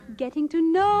Getting to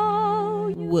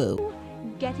know you. Woo.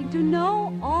 Getting to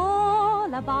know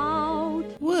all about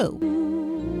Woo.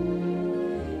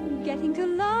 you. Getting to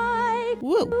like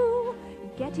Woo. you.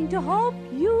 Getting to hope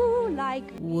you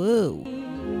like Woo.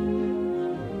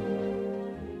 me.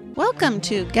 Welcome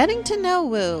to Getting to Know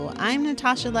Woo. I'm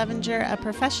Natasha Levinger, a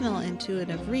professional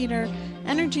intuitive reader,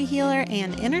 energy healer,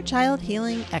 and inner child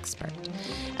healing expert.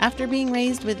 After being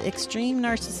raised with extreme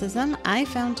narcissism, I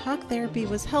found talk therapy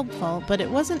was helpful, but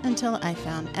it wasn't until I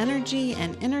found energy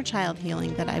and inner child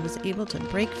healing that I was able to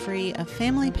break free of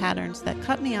family patterns that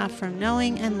cut me off from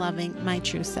knowing and loving my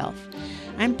true self.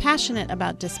 I'm passionate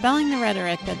about dispelling the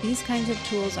rhetoric that these kinds of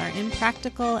tools are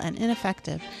impractical and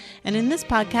ineffective. And in this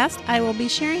podcast, I will be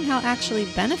sharing how actually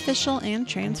beneficial and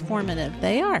transformative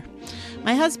they are.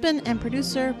 My husband and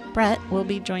producer, Brett, will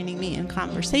be joining me in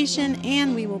conversation,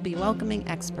 and we will be welcoming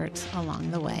experts along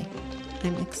the way.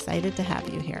 I'm excited to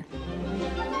have you here.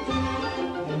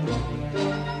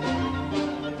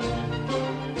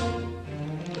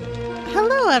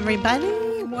 Hello, everybody.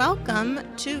 Welcome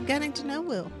to Getting to Know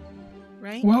Woo.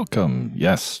 Right? Welcome.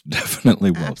 Yes,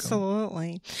 definitely welcome.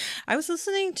 Absolutely. I was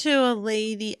listening to a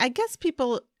lady. I guess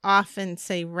people often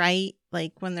say right,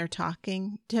 like when they're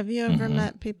talking. Have you ever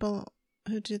met people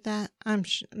who do that? I'm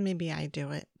sure, maybe I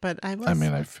do it, but I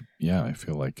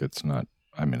feel like it's not.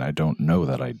 I don't know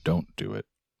that I don't do it,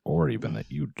 or even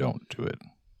that you don't do it.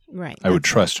 Right. I would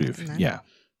trust you if. Yeah.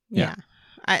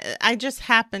 I just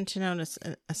happened to notice,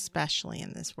 especially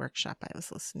in this workshop I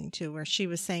was listening to, where she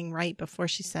was saying right before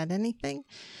she said anything.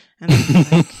 And I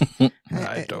was like,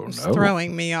 I don't know.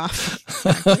 Throwing me off.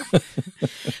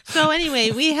 So anyway,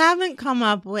 we haven't come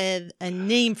up with a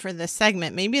name for this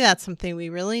segment. Maybe that's something we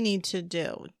really need to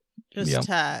do. Just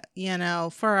to,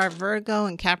 for our Virgo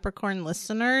and Capricorn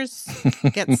listeners,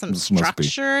 get some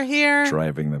structure here.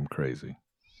 Driving them crazy.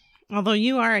 Although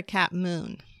you are a Cap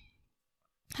Moon.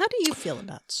 How do you feel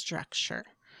about structure?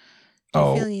 Do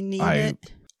you feel you need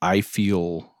it? I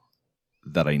feel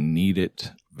that I need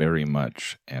it very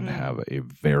much and have a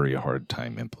very hard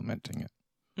time implementing it.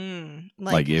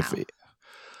 Like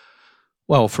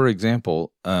Well, for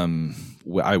example,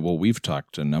 we've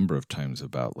talked a number of times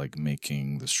about like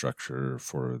making the structure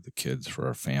for the kids, for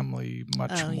our family,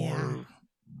 much more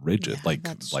rigid, like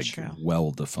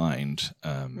well defined.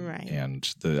 Right.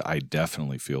 And I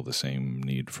definitely feel the same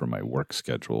need for my work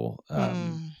schedule.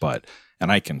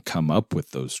 And I can come up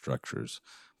with those structures,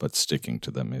 but sticking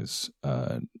to them is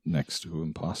next to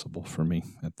impossible for me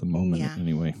at the moment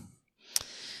anyway.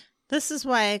 This is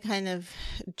why I kind of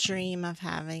dream of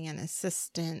having an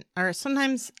assistant, or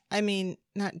sometimes,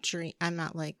 not dream. I'm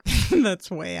not like, that's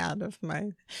way out of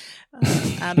my,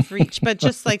 out of reach, but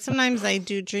just like sometimes I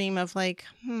do dream of like,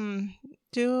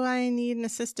 do I need an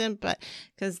assistant? But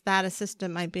because that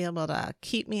assistant might be able to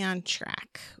keep me on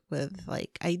track with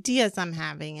like ideas I'm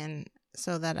having. And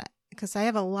so that, because I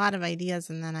have a lot of ideas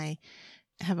and then I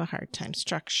have a hard time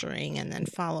structuring and then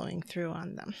following through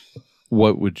on them.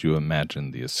 What would you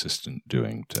imagine the assistant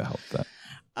doing to help that?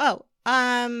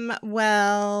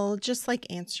 Well, just like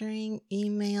answering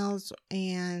emails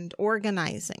and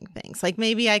organizing things. Like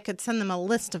maybe I could send them a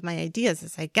list of my ideas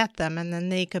as I get them, and then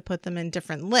they could put them in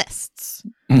different lists.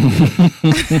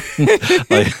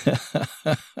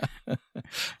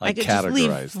 Like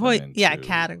categorize them into,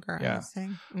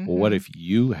 categorizing. Yeah. Well, what if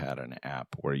you had an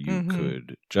app where you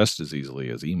could, just as easily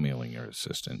as emailing your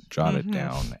assistant, jot it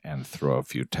down and throw a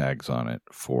few tags on it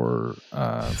for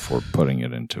putting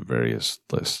it into various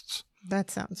lists?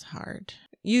 That sounds hard.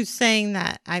 You saying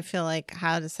that, I feel like,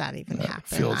 how does that even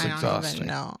happen? Feels I don't exhausting. even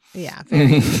know. Yeah,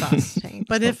 very exhausting.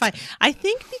 But if I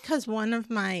think because one of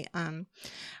my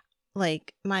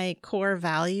my core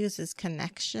values is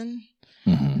connection.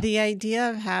 The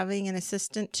idea of having an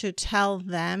assistant to tell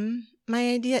them my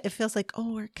idea, it feels like,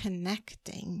 we're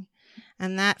connecting.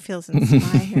 And that feels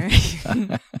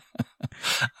inspiring.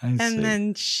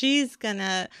 Then she's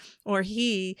gonna, or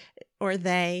he or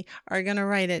they are gonna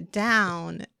write it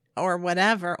down or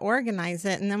whatever, organize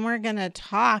it, and then we're gonna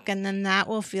talk, and then that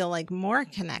will feel like more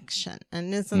connection.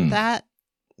 And isn't that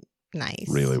nice?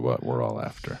 Really what we're all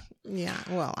after. Yeah,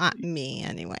 well, me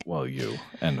anyway. Well, you,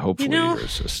 and hopefully your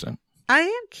assistant. I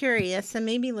am curious, and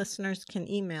maybe listeners can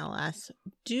email us.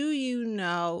 Do you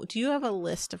have a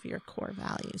list of your core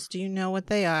values? Do you know what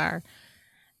they are?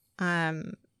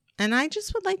 And I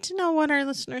just would like to know what our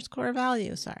listeners' core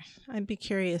values are. I'd be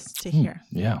curious to hear.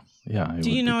 Yeah.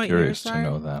 Do you know what yours are? To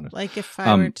know that. Like if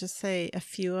I were to say a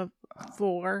few of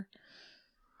 4.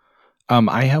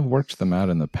 I have worked them out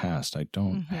in the past. I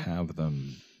don't have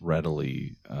them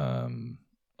readily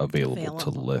available to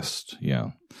list.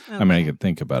 Yeah. Okay. I could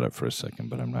think about it for a second,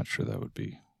 but I'm not sure that would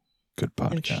be Good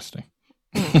podcasting.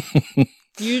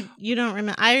 You don't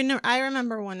remember? I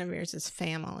remember one of yours is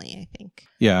family, I think.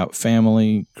 Yeah,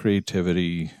 family,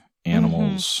 creativity,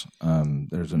 animals.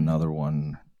 There's another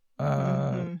one.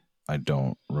 I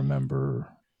don't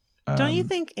remember. Don't you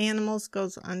think animals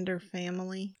goes under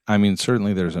family? I mean,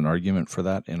 certainly there's an argument for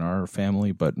that in our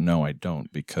family, but no, I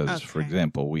don't. Because, for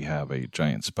example, we have a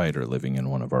giant spider living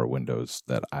in one of our windows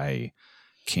that I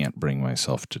can't bring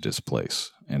myself to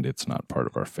displace, and it's not part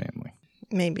of our family.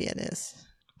 Maybe it is.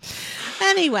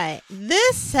 Anyway,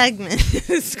 this segment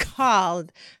is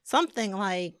called something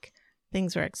like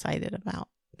Things We're Excited About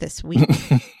This Week.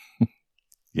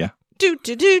 Yeah. Do,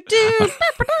 do, do, do.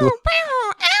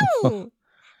 Ow.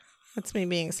 That's me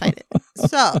being excited.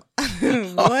 So,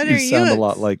 what are you? You sound a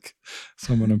lot like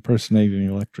someone impersonating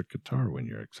an electric guitar when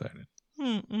you're excited.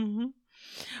 Mm-hmm.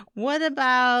 What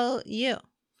about you?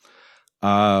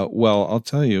 Well, I'll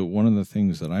tell you, one of the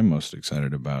things that I'm most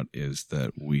excited about is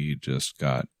that we just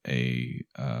got a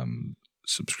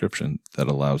subscription that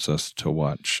allows us to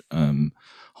watch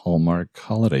Hallmark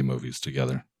holiday movies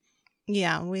together.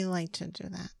 Yeah, we like to do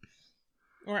that.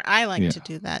 Or I like to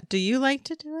do that. Do you like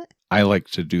to do it? I like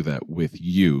to do that with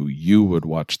you. You would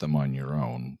watch them on your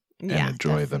own and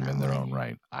enjoy them in their own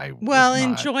right.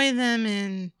 Enjoy them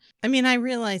in... I mean, I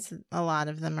realize a lot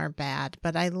of them are bad,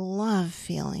 but I love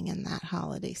feeling in that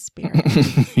holiday spirit.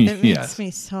 It makes me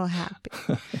so happy.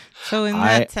 So in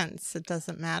that sense, it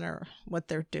doesn't matter what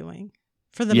they're doing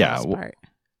for the most part.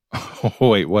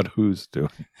 Wait, who's doing?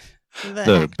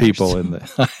 The people in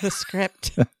the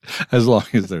script. As long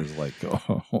as there's like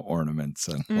ornaments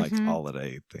and like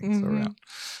holiday things around.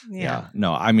 Yeah.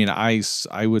 No, I mean, I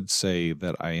would say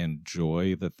that I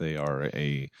enjoy that they are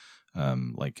a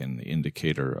like an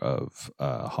indicator of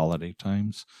holiday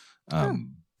times.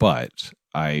 But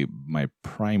my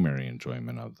primary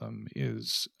enjoyment of them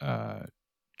is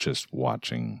just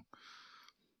watching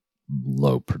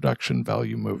low production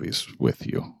value movies with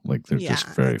you. Like they're just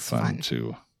very fun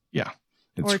to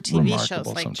it's or TV shows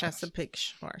like sometimes. Chesapeake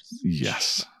Shores.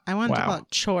 Yes. I wanted to call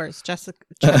it Chores.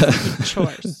 Chesapeake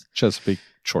Chores. Chesapeake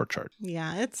Chore Chart.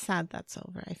 Yeah, it's sad that's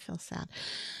over. I feel sad.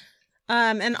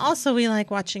 And also we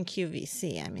like watching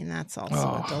QVC. I mean, that's also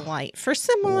a delight for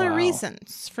similar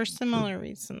reasons.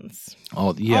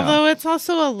 Oh, yeah. Although it's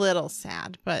also a little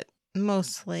sad, but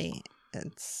mostly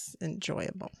it's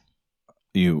enjoyable.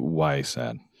 Why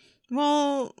sad?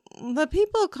 Well, the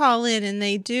people call in and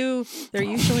they're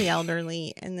usually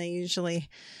elderly, and they usually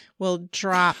will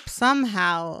drop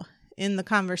somehow in the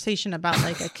conversation about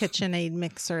like a KitchenAid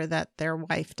mixer that their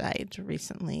wife died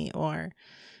recently, or,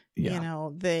 I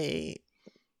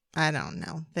don't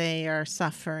know, they are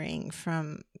suffering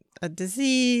from a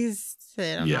disease.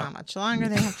 They don't know how much longer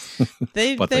they have.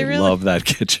 But they really love that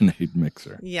KitchenAid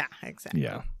mixer. Yeah, exactly.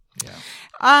 Yeah. Yeah.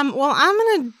 Well, I'm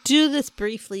going to do this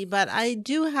briefly, but I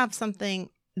do have something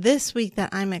this week that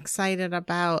I'm excited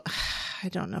about. I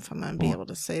don't know if I'm going to be able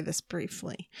to say this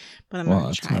briefly, but I'm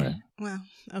going to try it. Well,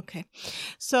 okay.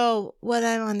 So what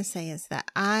I want to say is that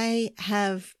I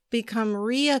have become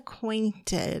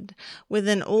reacquainted with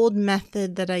an old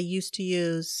method that I used to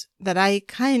use that I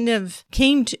kind of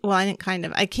came to,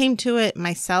 I came to it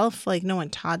myself, like no one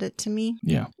taught it to me.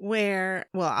 Yeah.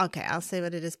 I'll say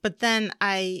what it is. But then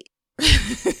I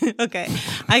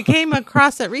came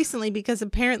across it recently because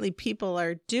apparently people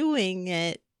are doing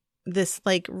it, this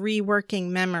like reworking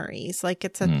memories. Like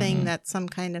it's a thing that some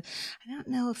kind of, I don't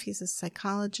know if he's a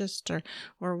psychologist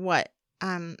or what,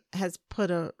 has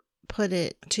put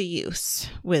it to use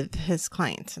with his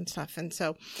clients and stuff. And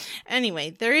so anyway,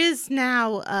 there is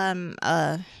now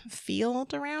a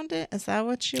field around it. Is that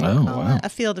what you would call it? A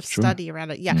field of study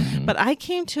around it. Yeah. But I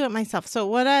came to it myself.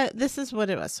 So this is what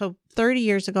it was. So 30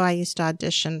 years ago, I used to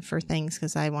audition for things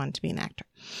because I wanted to be an actor.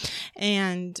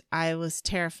 And I was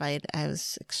terrified. I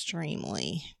was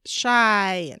extremely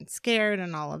shy and scared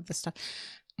and all of this stuff.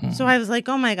 So I was like,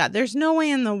 oh my God, there's no way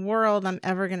in the world I'm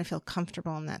ever going to feel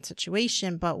comfortable in that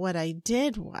situation. But what I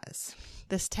did was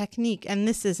this technique, and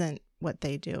this isn't what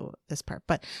they do, this part,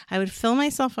 but I would fill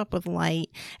myself up with light,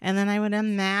 and then I would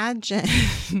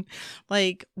imagine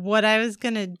like what I was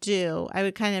going to do. I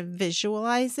would kind of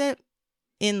visualize it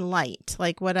in light,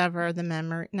 like whatever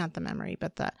not the memory,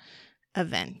 but the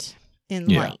event in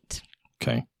light.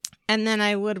 Okay. And then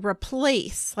I would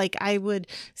replace, like I would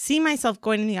see myself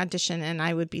going to the audition and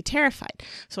I would be terrified.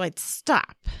 So I'd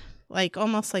stop, like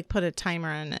almost like put a timer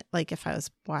on it. Like if I was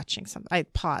watching something,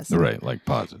 I'd pause. Right, like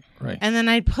pause it, right. And then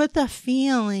I'd put the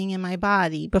feeling in my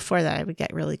body. Before that, I would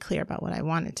get really clear about what I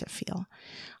wanted to feel,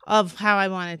 of how I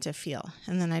wanted to feel.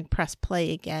 And then I'd press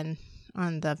play again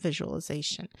on the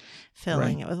visualization,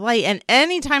 filling it with light. And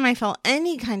anytime I felt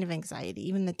any kind of anxiety,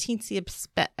 even the teensiest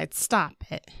bit, I'd stop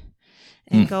it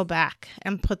and go back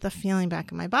and put the feeling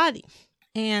back in my body.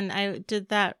 And I did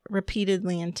that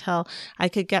repeatedly until I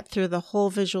could get through the whole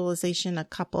visualization a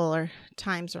couple or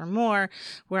times or more,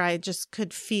 where I just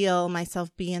could feel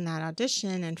myself be in that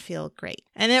audition and feel great.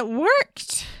 And it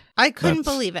worked. I couldn't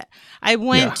believe it. I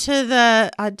went to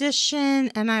the audition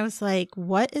and I was like,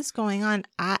 what is going on?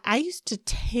 I used to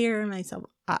tear myself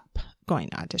up going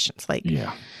to auditions.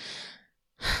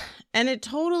 And it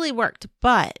totally worked.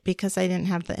 But because I didn't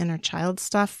have the inner child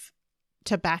stuff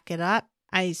to back it up,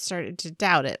 I started to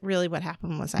doubt it. Really what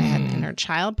happened was I had an inner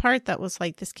child part that was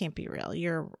like, this can't be real.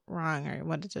 You're wrong or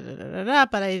what,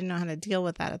 but I didn't know how to deal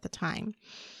with that at the time.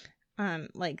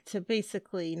 To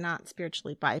basically not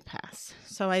spiritually bypass.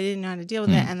 So I didn't know how to deal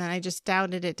with it. And then I just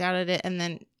doubted it. And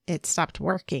then it stopped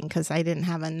working because I didn't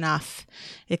have enough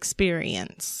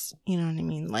experience. You know what I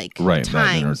mean?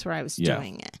 Times where I was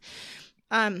doing it.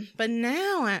 But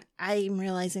now I'm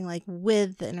realizing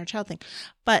with the inner child thing,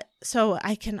 but so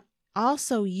I can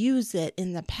also use it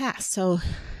in the past. So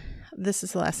this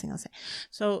is the last thing I'll say.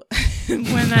 So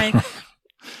when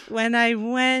I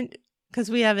went,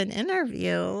 because we have an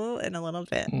interview in a little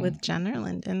bit with Jenner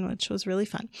Linden, which was really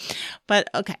fun. But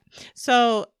okay.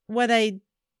 So what I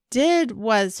did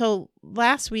was, so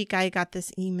last week I got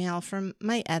this email from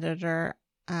my editor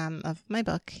of my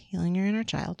book, Healing Your Inner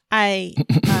Child. I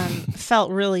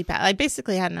felt really bad. I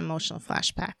basically had an emotional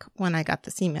flashback when I got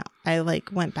this email. I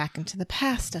went back into the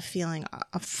past of feeling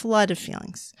a flood of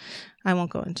feelings. I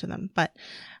won't go into them, but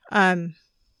and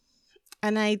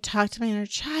I talked to my inner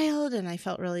child and I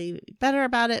felt really better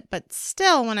about it. But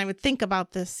still, when I would think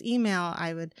about this email,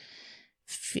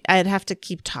 I'd have to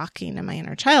keep talking to my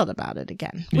inner child about it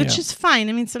again, which is fine.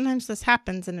 I mean, sometimes this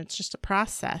happens and it's just a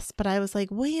process. But I was like,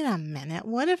 wait a minute.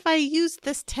 What if I use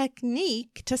this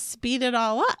technique to speed it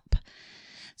all up?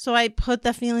 So I put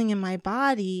the feeling in my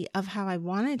body of how I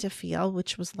wanted to feel,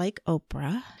 which was like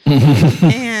Oprah.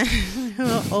 And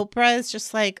Oprah is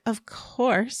just like, of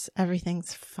course,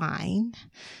 everything's fine.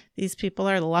 These people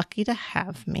are lucky to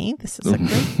have me. This is a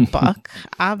good book,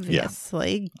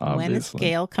 obviously. Gwyneth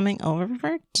Gale coming over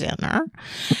for dinner.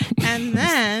 And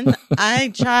then I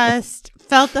just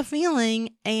felt the feeling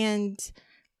and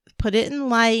put it in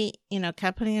light,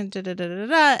 kept putting in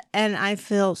and I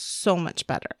feel so much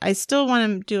better. I still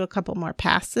want to do a couple more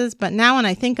passes, but now when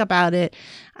I think about it,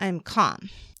 I'm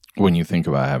calm. When you think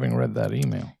about having read that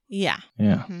email. Yeah.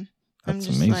 Yeah. Mm-hmm. That's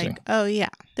I'm just amazing. oh yeah.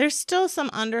 There's still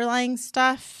some underlying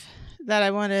stuff that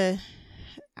I want to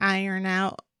iron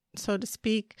out, so to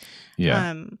speak.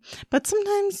 Yeah. But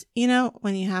sometimes,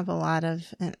 when you have a lot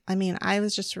of, I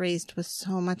was just raised with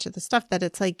so much of the stuff that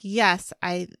it's like, yes,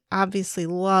 I obviously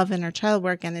love inner child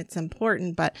work and it's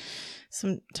important, but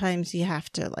sometimes you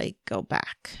have to go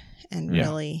back and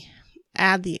really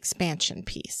add the expansion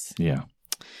piece. Yeah.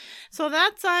 So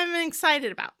I'm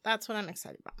excited about. That's what I'm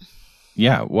excited about.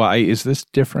 Yeah. Well, is this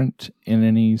different in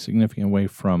any significant way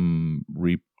from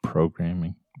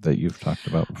reprogramming that you've talked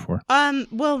about before?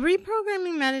 Well,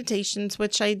 reprogramming meditations,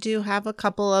 which I do have a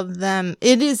couple of them,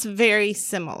 it is very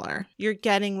similar. You're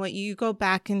getting what you go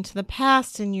back into the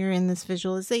past and you're in this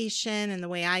visualization, and the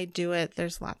way I do it,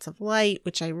 there's lots of light,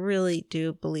 which I really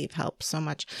do believe helps so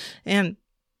much. And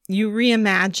you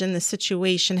reimagine the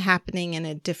situation happening in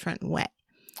a different way.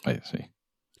 I see.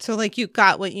 So you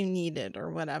got what you needed or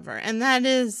whatever. And that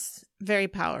is very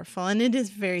powerful. And it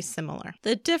is very similar.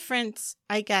 The difference,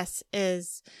 I guess,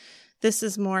 is this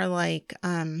is more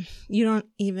I'm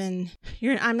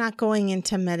not going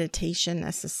into meditation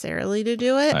necessarily to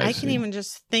do it. I can even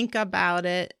just think about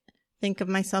it, think of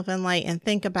myself in light and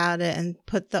think about it and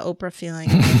put the Oprah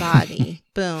feeling in my body.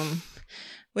 Boom.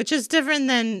 Which is different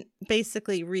than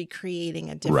basically recreating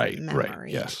a different memory.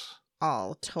 Right. Yes.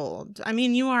 All told.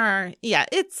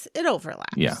 It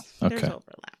overlaps. Yeah. Okay. There's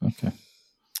overlap. Okay.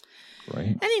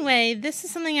 Right. Anyway, this is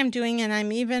something I'm doing, and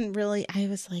I'm even I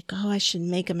was like, I should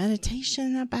make a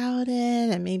meditation about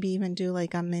it and maybe even do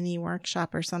a mini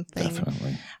workshop or something.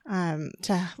 Definitely.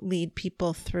 To lead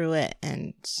people through it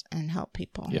and help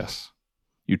people. Yes.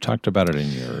 You talked about it in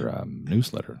your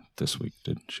newsletter this week,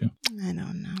 didn't you? I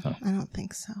don't know. Oh. I don't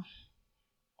think so.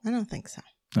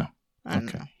 No. I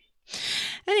don't know.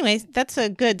 Anyways, that's a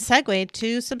good segue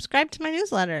to subscribe to my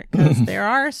newsletter, because there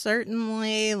are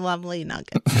certainly lovely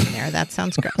nuggets in there. That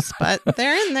sounds gross, but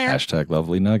they're in there. #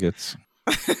 lovely nuggets.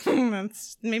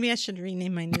 Maybe I should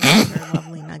rename my newsletter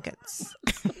Lovely Nuggets.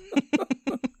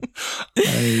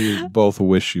 I both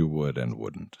wish you would and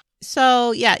wouldn't.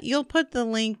 So yeah, you'll put the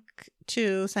link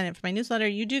to sign up for my newsletter.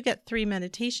 You do get 3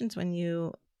 meditations when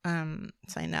you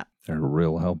sign up. They're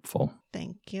real helpful.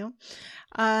 Thank you.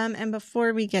 And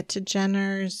before we get to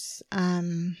Jenner's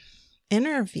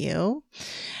interview,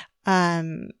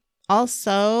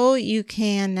 also you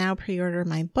can now pre-order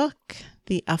my book,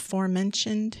 the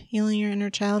aforementioned Healing Your Inner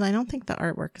Child. I don't think the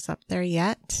artwork is up there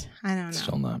yet. I don't know.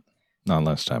 Still not. Not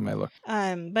last time I looked.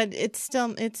 But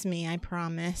it's me, I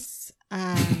promise.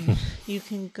 You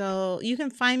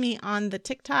can find me on the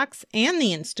TikToks and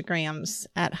the Instagrams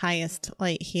at Highest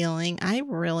Light Healing. I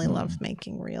really love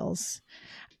making reels.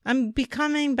 I'm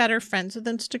becoming better friends with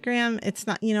Instagram. It's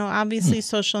not, obviously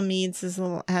social medias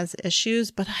has issues,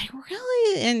 but I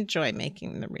really enjoy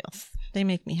making the reels. They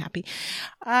make me happy.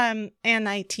 And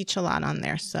I teach a lot on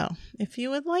there. So if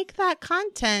you would like that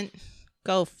content,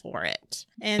 go for it.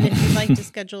 And if you'd like to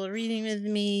schedule a reading with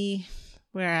me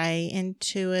where I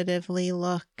intuitively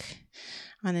look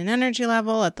on an energy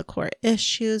level at the core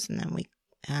issues, and then we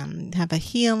have a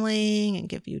healing and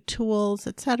give you tools,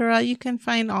 etc., you can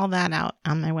find all that out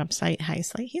on my website,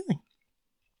 Highest Light Healing.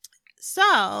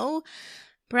 So,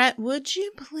 Brett, would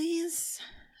you please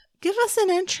give us an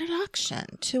introduction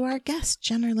to our guest,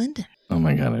 Jenner Linden? Oh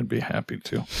my God, I'd be happy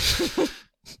to.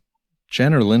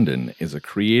 Jenner Linden is a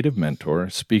creative mentor,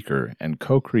 speaker, and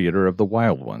co-creator of The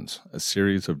Wild Ones, a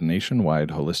series of nationwide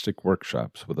holistic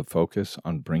workshops with a focus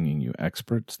on bringing you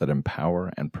experts that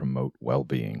empower and promote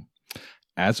well-being.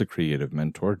 As a creative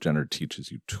mentor, Jenner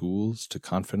teaches you tools to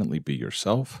confidently be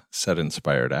yourself, set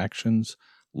inspired actions,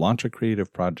 launch a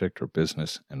creative project or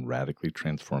business, and radically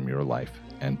transform your life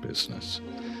and business.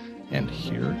 And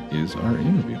here is our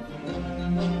interview.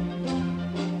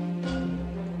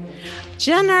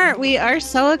 Jenner, we are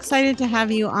so excited to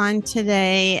have you on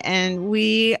today, and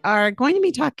we are going to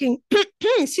be talking,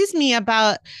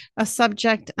 about a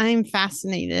subject I'm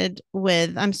fascinated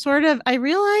with. I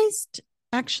realized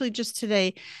actually just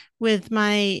today with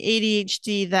my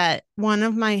ADHD that one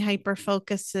of my hyper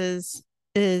focuses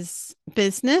is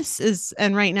business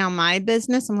and right now my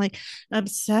business. I'm like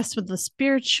obsessed with the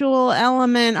spiritual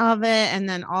element of it and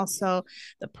then also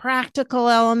the practical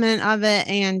element of it.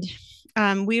 And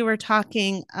we were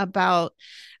talking about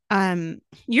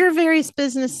your various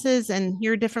businesses and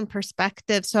your different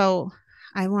perspectives. So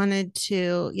I wanted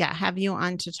to have you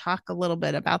on to talk a little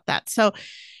bit about that. So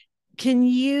can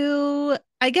you,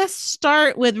 I guess,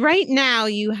 start with right now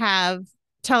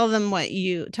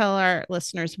tell our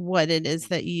listeners what it is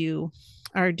that you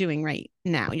are doing right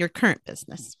now, your current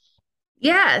business.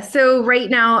 Yeah. So right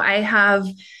now I have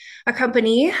a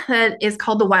company that is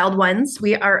called The Wild Ones.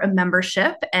 We are a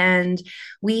membership and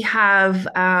we have,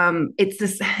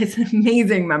 it's an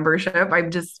amazing membership.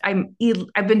 I've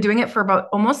been doing it for about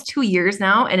almost 2 years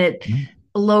now, and it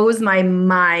blows my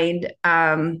mind.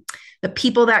 The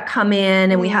people that come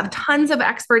in, and we have tons of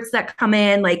experts that come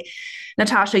in, like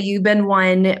Natasha, you've been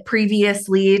one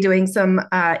previously doing some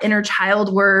inner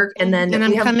child work. And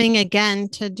I'm coming again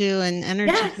to do an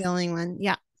energy healing one.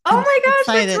 Yeah. Oh my gosh,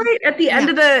 excited. That's right. At the end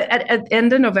of at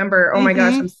end of November. Oh my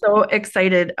gosh, I'm so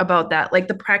excited about that. Like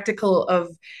the practical of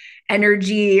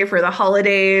energy for the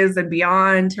holidays and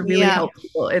beyond to really help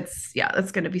people.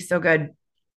 That's going to be so good.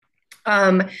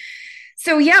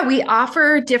 So we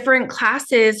offer different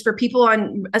classes for people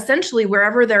on essentially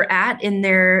wherever they're at in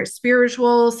their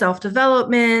spiritual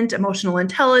self-development, emotional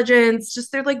intelligence,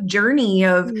 just their like journey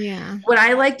of what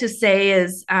I like to say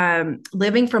is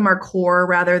living from our core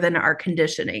rather than our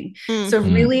conditioning. So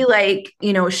really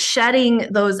shedding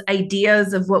those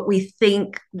ideas of what we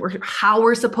think how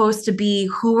we're supposed to be,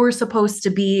 who we're supposed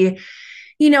to be,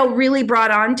 really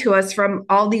brought on to us from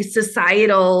all these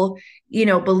societal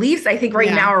beliefs. I think right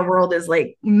now our world is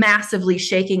like massively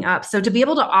shaking up. So to be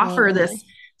able to offer this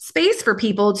space for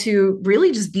people to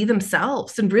really just be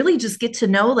themselves and really just get to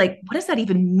know, like, what does that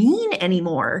even mean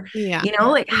anymore?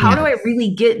 How do I really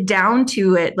get down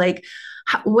to it? Like,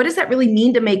 what does that really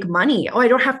mean to make money? Oh, I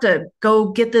don't have to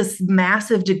go get this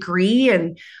massive degree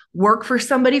and work for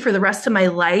somebody for the rest of my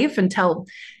life until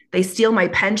they steal my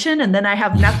pension and then I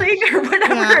have nothing or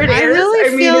whatever it is. I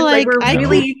really feel like we're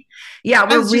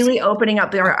really opening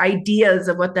up our ideas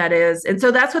of what that is. And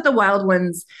so that's what the Wild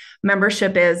Ones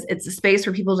membership is. It's a space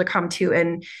for people to come to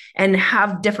and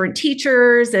have different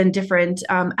teachers and different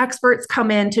experts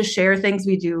come in to share things.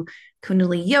 We do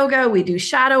Kundalini yoga, we do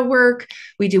shadow work,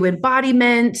 we do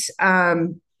embodiment,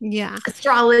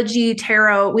 astrology,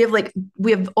 tarot.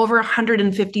 We have over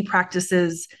 150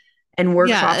 practices and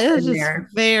workshops in there.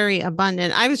 Very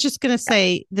abundant. I was just going to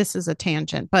say this is a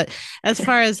tangent, but as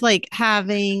far as like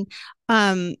having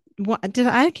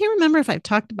I can't remember if I've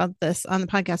talked about this on the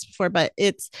podcast before, but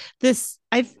it's this,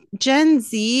 Gen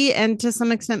Z and to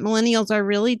some extent millennials are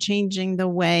really changing the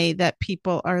way that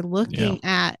people are looking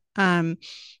at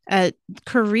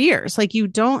careers. Like you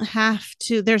don't have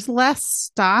to, there's less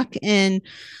stock in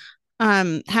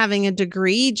having a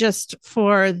degree just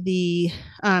for the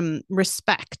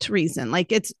respect reason.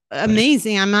 Like it's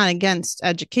amazing. I'm not against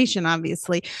education,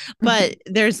 obviously, but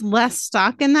there's less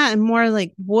stock in that and more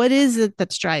like, what is it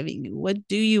that's driving you? What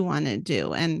do you want to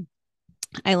do? And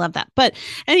I love that. But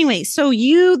anyway, so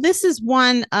this is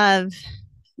one of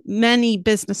many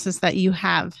businesses that you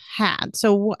have had.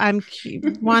 So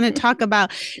want to talk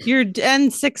about your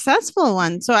and successful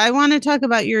one. So I want to talk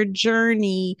about your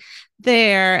journey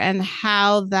there and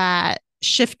how that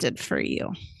shifted for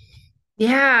you.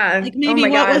 Yeah. Like maybe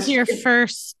what was your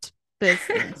first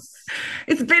business?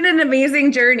 It's been an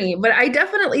amazing journey, but I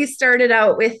definitely started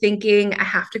out with thinking I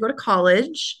have to go to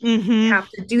college, I have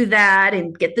to do that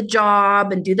and get the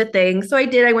job and do the thing. So I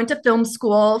did. I went to film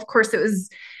school. Of course, it was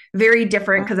very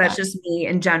different because that's just me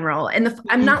in general. And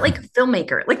I'm not like a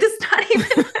filmmaker. Like this, not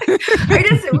even. I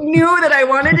just knew that I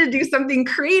wanted to do something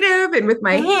creative and with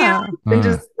my hands, and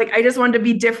just like I just wanted to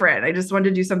be different. I just wanted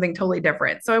to do something totally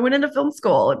different. So I went into film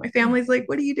school, and my family's like,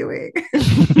 "What are you doing?" I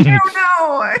don't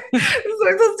know. That's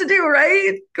what I'm supposed to do,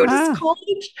 right? Go to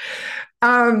college.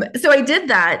 So I did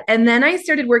that, and then I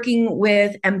started working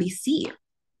with NBC,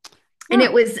 and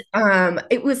it was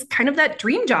kind of that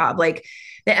dream job, like.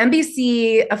 The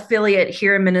NBC affiliate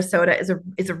here in Minnesota is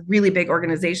a really big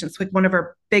organization. It's like one of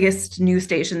our biggest news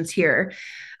stations here.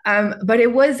 But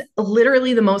it was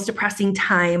literally the most depressing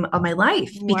time of my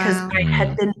life because I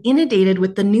had been inundated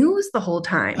with the news the whole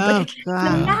time. Like I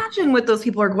can't imagine what those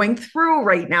people are going through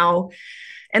right now.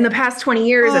 In the past 20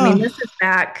 years, I mean, this is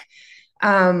back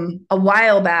a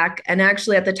while back. And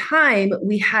actually at the time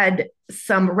we had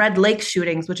some Red Lake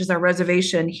shootings, which is our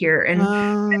reservation here in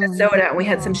Minnesota. And we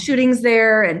had some shootings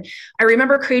there. And I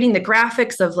remember creating the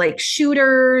graphics of like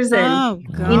shooters and,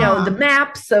 the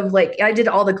maps of like, I did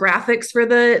all the graphics for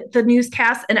the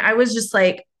newscast. And I was just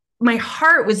like, my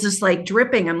heart was just like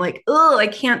dripping. I'm like, oh, I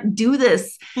can't do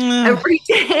this every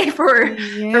day for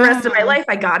the rest of my life.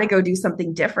 I got to go do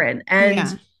something different.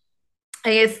 And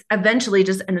I eventually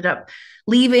just ended up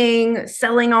leaving,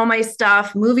 selling all my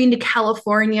stuff, moving to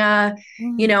California.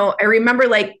 I remember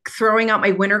like throwing out my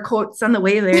winter coats on the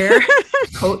way there.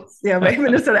 Coats. Yeah, my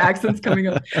Minnesota accent's coming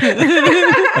up.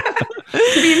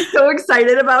 Being so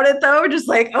excited about it though, just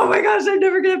like, oh my gosh, I'm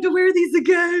never gonna have to wear these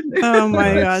again. Oh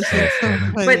my gosh, that's so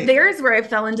funny. But there's where I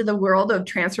fell into the world of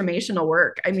transformational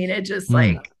work. I mean, it just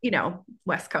like,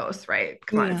 West Coast, right?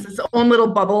 Come on, it's its own little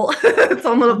bubble. Its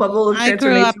own little bubble of transformation.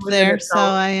 I grew up there, so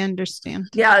I understand.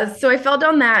 Yeah, so I fell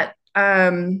down that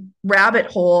rabbit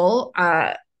hole,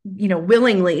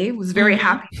 willingly. Was very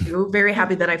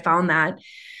happy that I found that.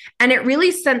 And it really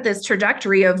sent this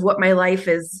trajectory of what my life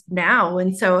is now.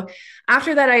 And so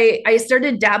after that, I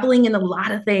started dabbling in a lot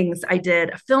of things. I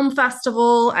did a film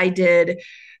festival. I did,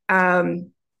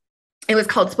 it was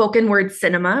called Spoken Word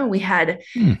Cinema. We had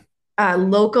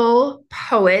local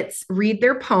poets read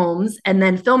their poems, and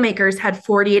then filmmakers had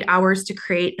 48 hours to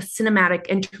create a cinematic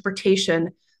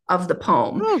interpretation of the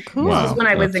poem. Oh, cool. This was when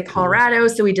I was in Colorado.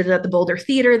 So we did it at the Boulder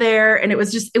Theater there. And it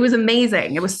was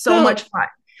amazing. It was so much fun.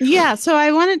 Yeah. So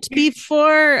I wanted to,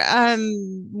 before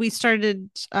we started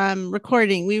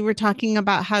recording, we were talking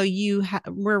about how you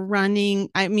were running,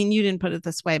 I mean, you didn't put it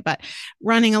this way, but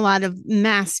running a lot of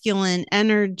masculine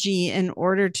energy in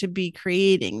order to be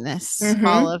creating this,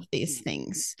 all of these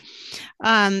things.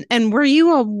 And were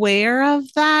you aware of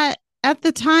that at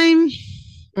the time?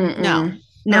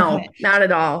 No, okay. Not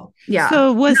at all. Yeah.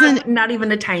 So it wasn't not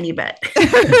even a tiny bit.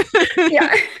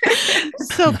 Yeah.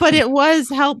 So, but it was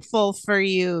helpful for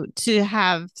you to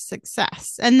have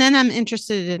success. And then I'm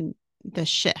interested in the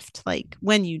shift, like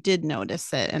when you did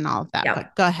notice it and all of that,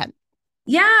 but go ahead.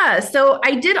 Yeah. So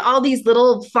I did all these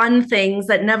little fun things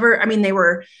that they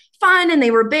were fun and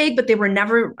they were big, but they were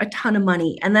never a ton of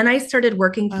money. And then I started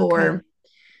working for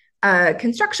a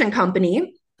construction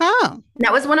company. Oh,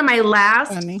 that was one of my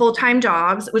last full-time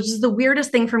jobs, which is the weirdest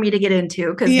thing for me to get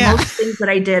into because most things that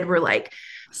I did were like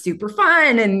super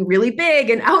fun and really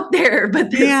big and out there. But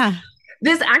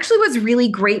this actually was really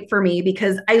great for me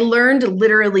because I learned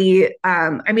literally,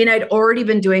 I'd already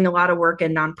been doing a lot of work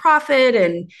in nonprofit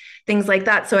and things like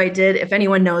that. So I did, if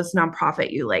anyone knows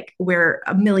nonprofit, you like wear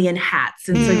a million hats.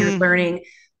 And so you're learning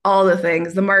all the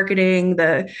things, the marketing,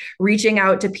 the reaching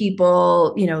out to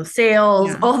people,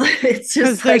 sales, all the, it's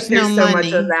just like, there's so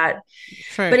much of that.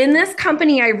 But in this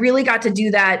company, I really got to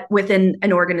do that within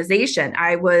an organization.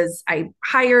 I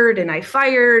hired and I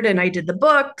fired and I did the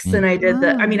books and I did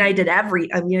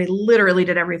I literally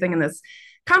did everything in this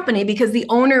company because the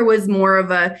owner was more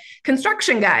of a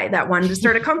construction guy that wanted to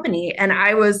start a company. And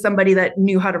I was somebody that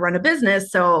knew how to run a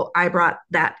business. So I brought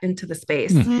that into the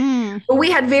space. But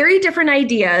we had very different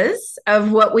ideas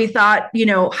of what we thought,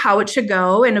 how it should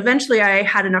go. And eventually I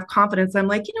had enough confidence. I'm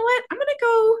like, you know what? I'm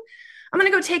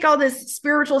going to go take all this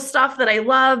spiritual stuff that I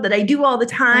love, that I do all the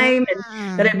time,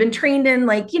 and that I've been trained in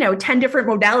 10 different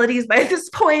modalities by this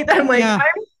point. I'm like, I'm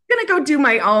going to go do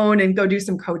my own and go do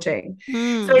some coaching.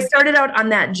 So I started out on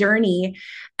that journey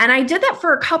and I did that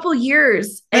for a couple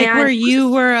years.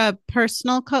 You were a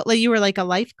personal coach, like you were like a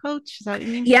life coach? Is that what you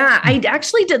mean? Yeah, I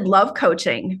actually did love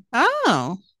coaching.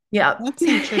 Oh, yeah. That's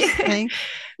interesting.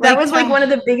 That was like one of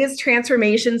the biggest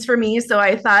transformations for me. So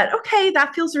I thought, okay,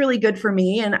 that feels really good for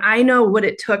me. And I know what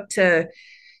it took for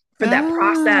that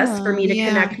process for me to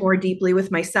connect more deeply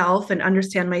with myself and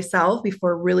understand myself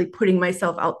before really putting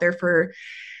myself out there for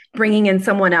bringing in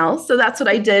someone else. So that's what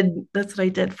I did. That's what I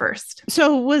did first.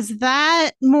 So was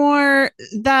that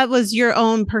was your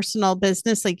own personal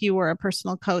business? Like you were a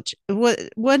personal coach.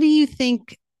 What do you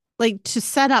think, like to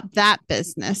set up that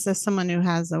business as someone who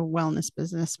has a wellness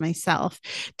business myself,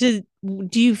 do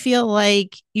you feel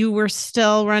like you were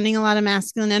still running a lot of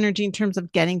masculine energy in terms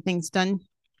of getting things done?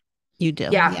 You do.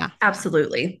 Yeah,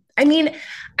 absolutely. I mean,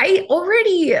 I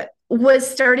already was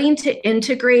starting to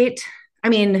integrate,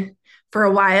 for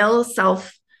a while,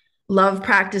 self-love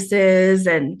practices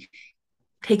and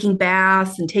taking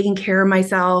baths and taking care of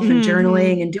myself and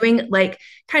journaling and doing like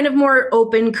kind of more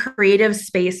open creative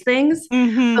space things. But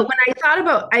when I thought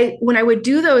about, when I would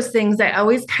do those things, I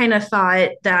always kind of thought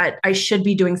that I should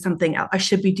be doing something else. I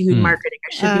should be doing marketing.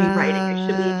 I should be writing. I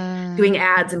should be doing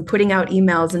ads and putting out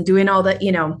emails and doing all the,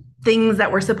 things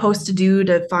that we're supposed to do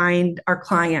to find our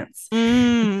clients.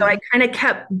 So I kind of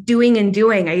kept doing and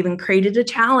doing. I even created a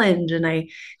challenge and I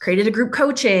created a group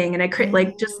coaching and I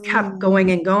just kept going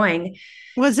and going.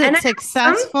 Was it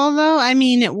successful though? I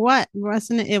mean, it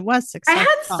wasn't it? It was successful. I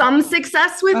had some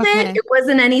success with it. It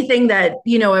wasn't anything that,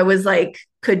 I was like,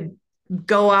 could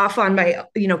go off on my,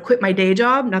 quit my day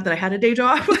job. Not that I had a day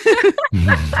job, but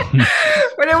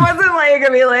it wasn't like,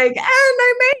 I'd be like, and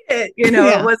I made it,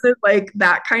 it wasn't like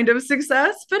that kind of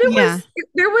success, but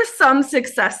there was some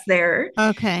success there.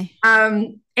 Okay.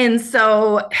 And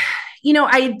so,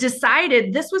 I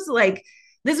decided this was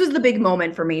the big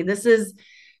moment for me. This is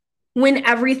when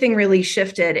everything really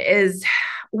shifted, is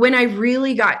when I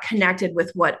really got connected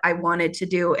with what I wanted to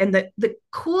do. And the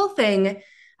cool thing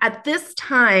at this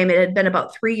time, it had been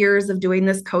about 3 years of doing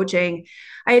this coaching.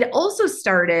 I had also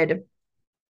started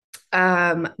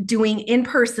doing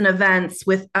in-person events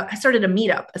I started a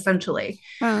meetup essentially.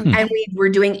 And we were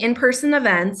doing in-person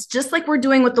events, just like we're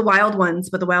doing with the Wild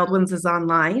Ones, but the Wild Ones is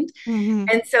online.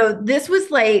 And so this was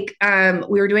like,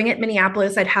 we were doing it in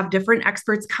Minneapolis. I'd have different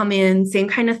experts come in, same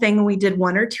kind of thing. We did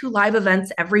 1 or 2 live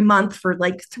events every month for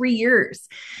like 3 years.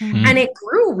 And it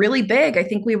grew really big. I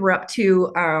think we were up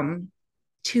to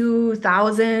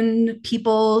 2,000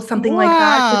 people, something like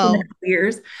that within a couple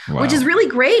years, which is really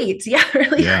great. Yeah,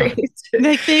 really great.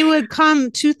 Like they would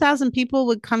come, 2,000 people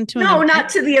would come to No, not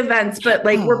to the events, but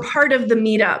like we're part of the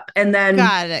meetup. And then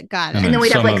got it. And then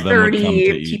we'd have like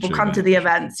 30 people come to the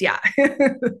events. Yeah.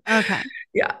 Okay.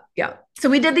 Yeah. So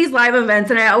we did these live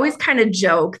events and I always kind of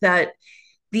joke that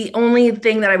the only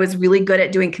thing that I was really good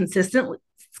at doing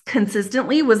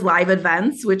consistently was live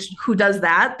events, which who does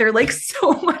that? They're like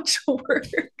so much work.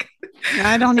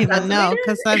 I don't even know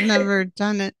because I've never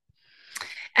done it.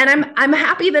 And I'm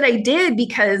happy that I did,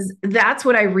 because that's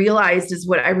what I realized is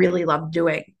what I really loved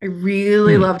doing. I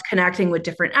really loved connecting with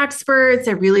different experts.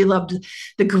 I really loved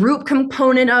the group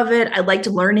component of it. I liked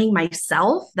learning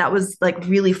myself. That was like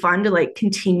really fun to like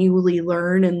continually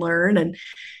learn. And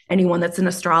anyone that's an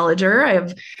astrologer, I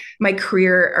have my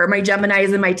career, or my Gemini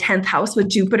is in my 10th house with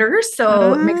Jupiter.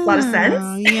 So it makes a lot of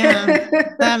sense. Yeah.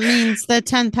 That means the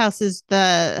 10th house is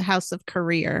the house of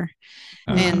career.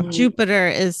 And Jupiter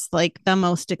is like the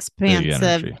most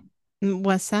expansive.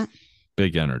 What's that?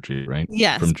 Big energy, right?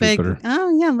 Yes. From Jupiter.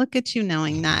 Oh yeah. Look at you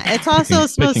knowing that. It's also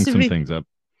supposed to be things up.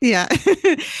 Yeah.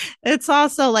 It's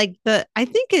also like I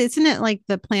think, isn't it like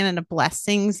the planet of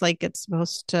blessings? Like it's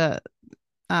supposed to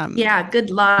good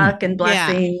luck and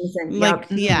blessings and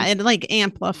it like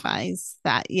amplifies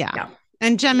that.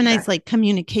 And Gemini's like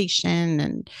communication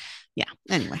and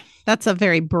anyway, that's a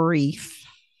very brief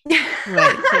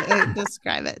Right. To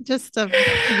describe it. Just to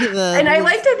and I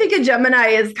like to think a Gemini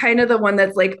is kind of the one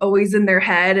that's like always in their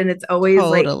head. And it's always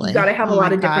like, you got to have a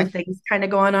lot of different things kind of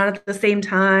going on at the same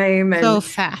time. And so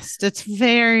fast. It's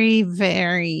very,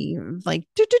 very like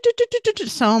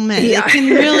so many. Yeah. It can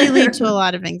really lead to a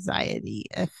lot of anxiety.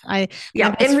 And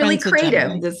really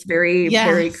creative. This very,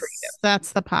 very creative.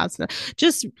 That's the positive.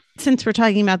 Just since we're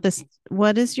talking about this,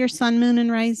 what is your sun, moon,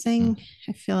 and rising?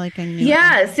 I feel like I knew.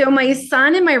 Yeah. So my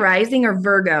sun and my rising are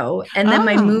Virgo, and then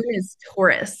my moon is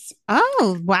Taurus.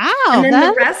 Oh, wow. And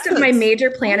then the rest of my major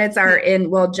planets are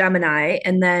in, Gemini.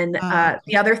 And then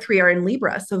the other 3 are in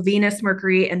Libra. So Venus,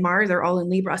 Mercury, and Mars are all in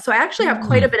Libra. So I actually have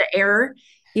quite a bit of air,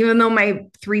 even though my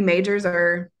 3 majors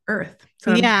are Earth.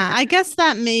 So I guess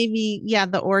that maybe,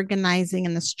 the organizing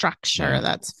and the structure,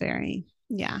 that's very...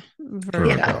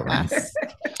 Virgo.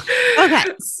 Okay,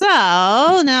 so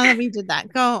now that we did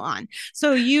that, go on.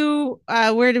 So you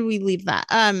where did we leave that?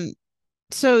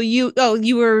 So you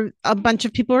were, a bunch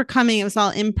of people were coming, it was all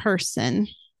in person.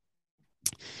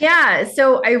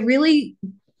 So I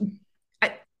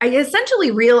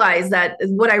essentially realized that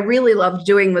what I really loved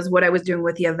doing was what I was doing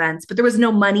with the events, but there was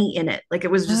no money in it. Like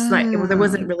it was just there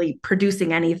wasn't really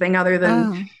producing anything other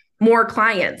than more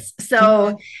clients.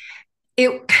 So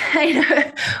it kind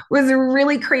of was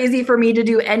really crazy for me to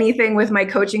do anything with my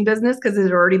coaching business because it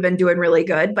had already been doing really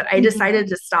good. But I decided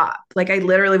to stop. Like I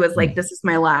literally was like, this is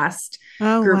my last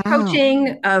group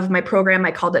coaching of my program.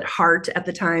 I called it Heart at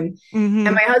the time. And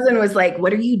my husband was like,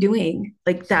 what are you doing?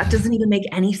 Like, that doesn't even make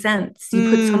any sense. You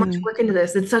put so much work into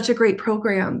this. It's such a great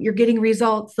program. You're getting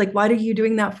results. Like, what are you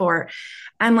doing that for?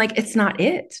 I'm like, it's not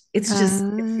it. It's just,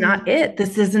 it's not it.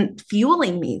 This isn't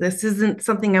fueling me. This isn't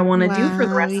something I want to do for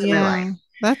the rest of my life.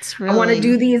 That's really... I want to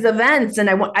do these events and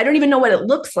I don't even know what it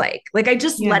looks like. Like, I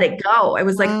just let it go. I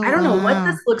was like, I don't know what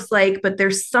this looks like, but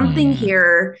there's something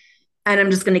here and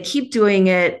I'm just going to keep doing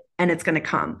it and it's going to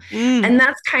come. And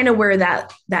that's kind of where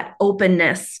that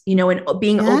openness, and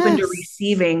being open to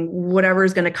receiving whatever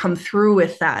is going to come through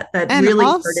with that and really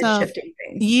started shifting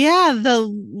things. Yeah. The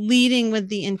leading with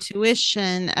the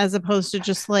intuition as opposed to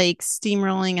just like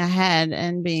steamrolling ahead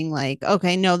and being like,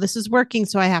 okay, no, this is working.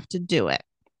 So I have to do it.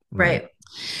 Right.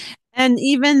 And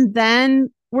even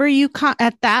then, were you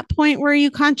at that point, were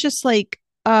you conscious like,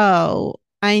 oh,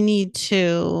 I need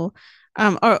to...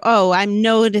 I'm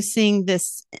noticing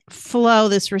this flow,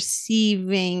 this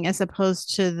receiving, as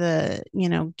opposed to the,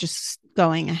 just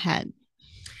going ahead.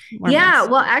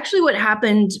 Well, actually what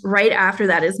happened right after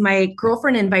that is my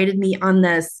girlfriend invited me on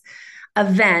this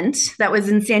event that was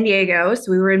in San Diego. So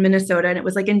we were in Minnesota and it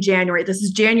was like in January. This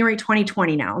is January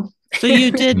 2020 now. So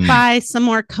you did buy some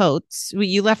more coats.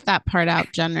 You left that part out,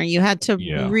 Jenna. You had to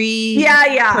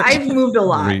I've moved a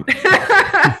lot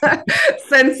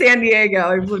since San Diego.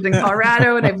 I've lived in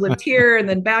Colorado and I've lived here and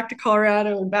then back to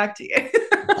Colorado and back to you.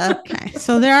 Okay.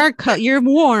 So there are you're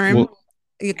warm.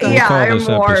 We'll call this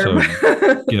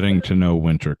episode Getting to Know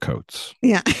Winter Coats.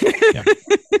 Yeah.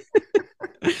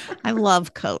 I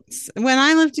love coats. When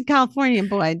I lived in California,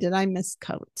 boy, did I miss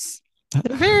coats. I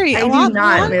do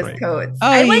not miss coats.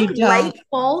 I like light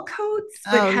fall coats,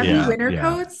 but heavy winter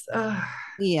coats.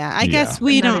 I guess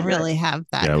we don't really have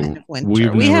that kind of winter.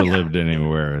 We've never lived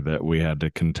anywhere that we had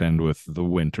to contend with the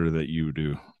winter that you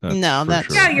do.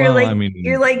 That's sure.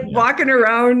 You're like walking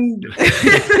around.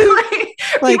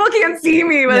 People can't see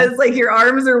me, but it's like your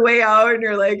arms are way out, and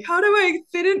you're like, "How do I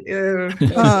fit in?"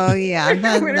 Oh yeah,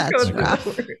 that's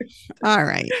rough. All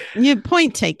right,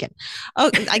 point taken.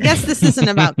 Oh, I guess this isn't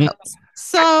about coats.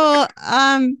 So,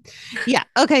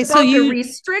 okay. So the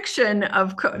restriction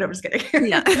of code. I'm just kidding.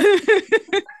 Yeah.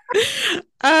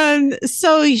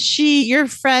 So your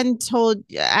friend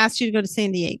asked you to go to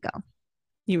San Diego.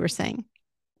 You were saying.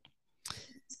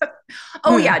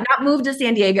 Not moved to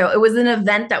San Diego. It was an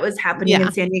event that was happening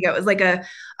in San Diego. It was like a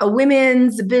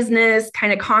women's business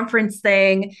kind of conference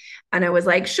thing. And I was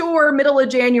like, sure, middle of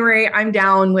January, I'm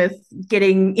down with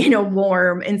getting,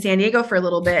 warm in San Diego for a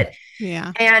little bit.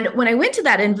 Yeah. And when I went to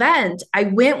that event, I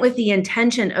went with the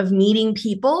intention of meeting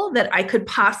people that I could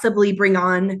possibly bring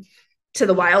on to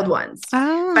the wild ones.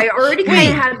 I already kind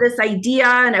of had this idea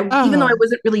and even though I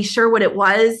wasn't really sure what it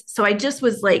was. So I just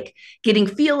was like getting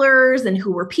feelers and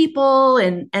who were people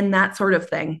and that sort of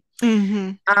thing.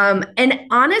 Mm-hmm. And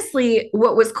honestly,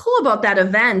 what was cool about that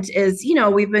event is,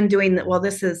 we've been doing that. Well,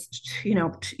 this is,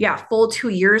 full 2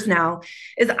 years now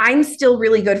is I'm still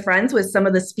really good friends with some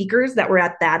of the speakers that were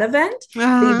at that event.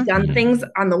 They've done things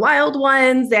on the wild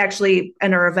ones. They actually,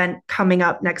 in our event coming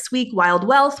up next week, Wild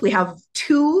Wealth, we have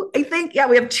 2, I think. Yeah,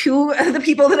 we have 2 of the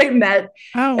people that I met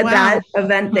at that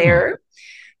event there.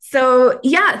 So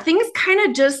things kind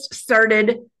of just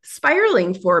started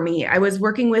spiraling for me. I was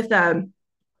working with a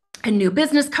new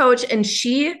business coach, and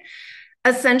she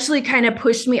essentially kind of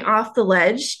pushed me off the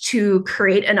ledge to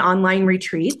create an online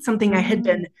retreat, something I had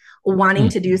been wanting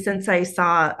to do since I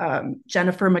saw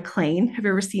Jennifer McLean. Have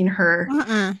you ever seen her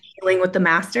healing with the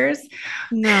masters?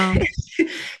 No.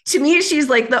 To me, she's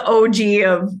like the OG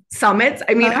of summits.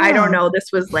 I mean, I don't know.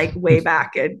 This was like way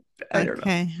back in, I don't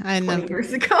know, 20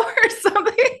 years ago or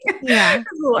something. Yeah. It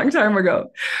was a long time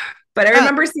ago. But I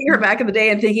remember seeing her back in the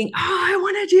day and thinking, oh, I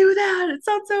want to do that. It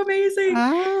sounds so amazing.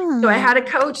 So I had a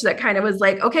coach that kind of was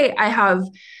like, okay, I have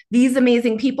these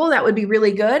amazing people that would be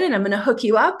really good, and I'm going to hook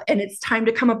you up, and it's time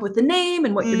to come up with the name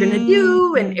and what you're going to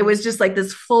do. And it was just like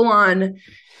this full on,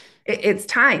 it's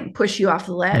time, push you off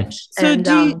the ledge.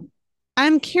 So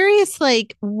I'm curious,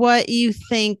 like, what you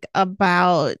think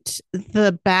about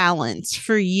the balance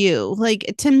for you.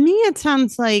 Like, to me, it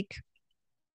sounds like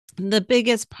the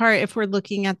biggest part, if we're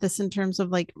looking at this in terms of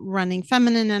like running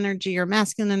feminine energy or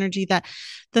masculine energy, that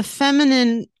the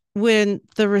feminine, when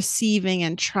the receiving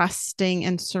and trusting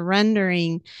and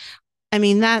surrendering, I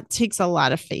mean, that takes a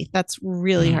lot of faith. That's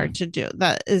really hard to do.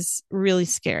 That is really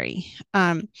scary.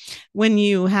 When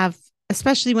you have,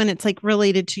 especially when it's like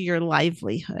related to your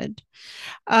livelihood.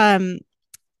 And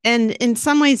in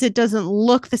some ways it doesn't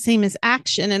look the same as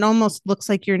action. It almost looks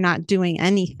like you're not doing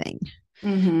anything.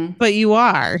 But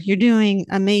you're doing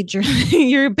a major,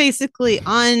 you're basically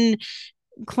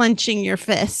unclenching your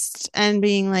fist and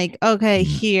being like, okay,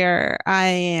 here I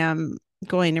am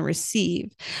going to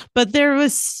receive. But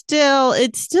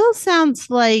it still sounds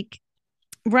like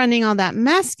running all that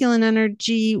masculine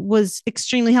energy was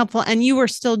extremely helpful, and you were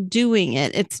still doing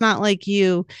it. It's not like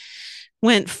you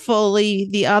went fully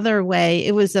the other way.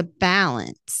 It was a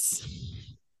balance.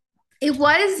 It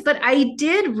was, but I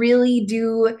did really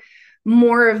do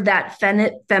more of that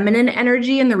feminine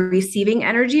energy and the receiving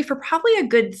energy for probably a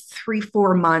good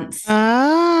 3-4 months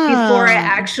before I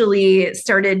actually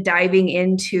started diving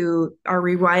into our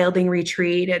rewilding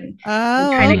retreat and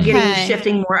kind of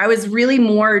shifting more. I was really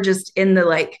more just in the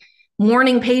like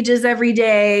morning pages every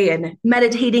day and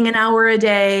meditating an hour a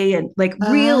day and like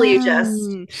really just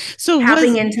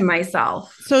tapping into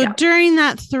myself. So during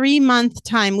that 3-month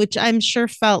time, which I'm sure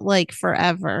felt like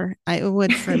forever, it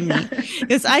would for me,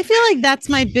 because I feel like that's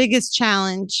my biggest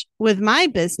challenge with my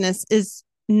business is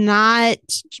not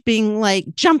being like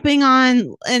jumping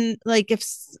on and like, if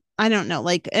I don't know,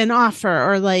 like an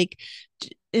offer or like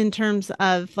in terms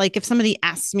of like if somebody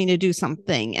asks me to do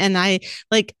something and I'm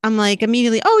like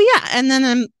immediately, oh yeah. And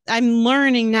then I'm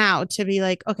learning now to be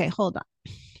like, okay, hold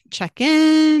on, check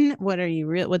in.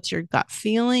 What's your gut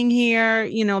feeling here?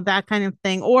 You know, that kind of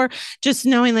thing. Or just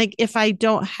knowing like if I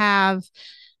don't have,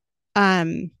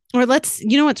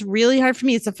 what's really hard for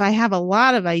me is if I have a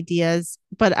lot of ideas,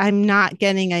 but I'm not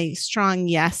getting a strong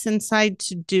yes inside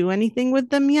to do anything with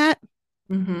them yet.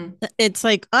 It's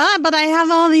like, but I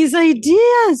have all these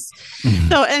ideas.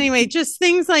 So anyway, just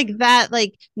things like that,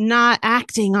 like not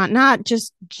acting on, not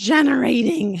just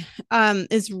generating,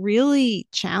 is really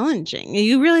challenging.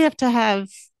 You really have to have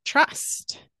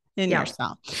trust in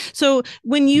yourself. So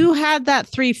when you had that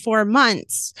 3-4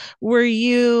 months, were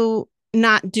you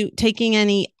not taking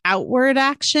any outward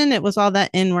action? It was all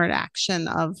that inward action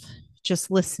of just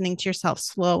listening to yourself,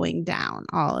 slowing down,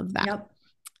 all of that. Yep.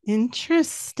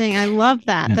 Interesting. I love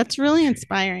that. That's really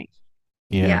inspiring.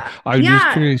 Yeah. I'm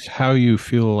just curious how you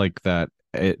feel like that.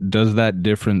 Does that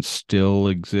difference still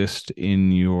exist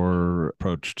in your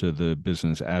approach to the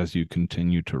business as you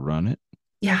continue to run it?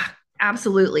 Yeah,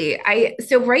 absolutely.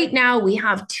 So right now we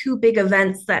have 2 big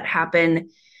events that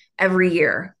happen every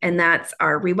year, and that's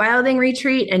our rewilding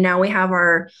retreat. And now we have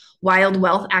our wild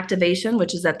wealth activation,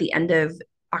 which is at the end of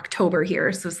October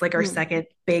here. So it's like our second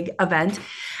big event.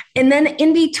 And then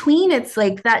in between, it's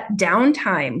like that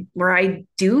downtime where I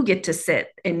do get to sit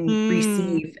and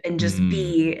receive and just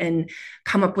be and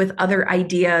come up with other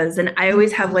ideas. And I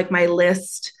always have like my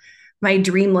list, my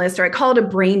dream list, or I call it a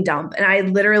brain dump. And I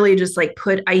literally just like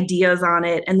put ideas on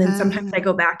it. And then sometimes I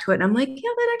go back to it and I'm like, yeah,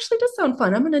 that actually does sound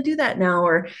fun. I'm going to do that now.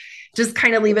 Or just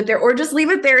kind of leave it there, or just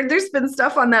leave it there. There's been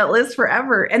stuff on that list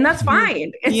forever, and that's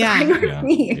fine. It's fine with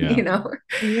me, you know?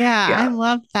 Yeah, I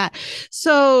love that.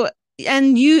 So,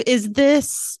 and is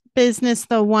this business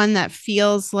the one that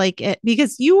feels like it,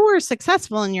 because you were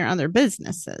successful in your other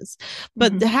businesses,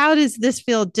 but how does this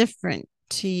feel different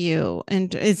to you?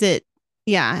 And is it,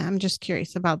 I'm just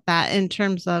curious about that in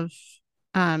terms of,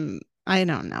 I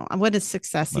don't know. What does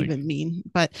success even mean?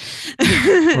 But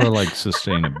or like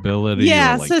sustainability.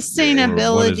 Yeah, like,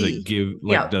 sustainability. What does it give?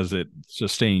 Like, does it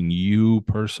sustain you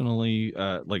personally?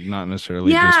 Like not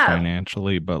necessarily just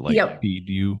financially, but like feed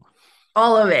you.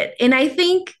 All of it. And I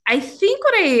think I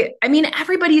mean,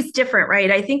 everybody's different, right?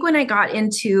 I think when I got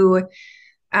into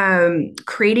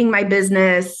creating my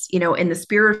business, in the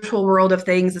spiritual world of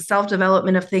things, the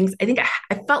self-development of things, I think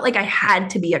I felt like I had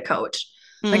to be a coach.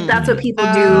 Like that's what people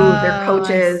do. They're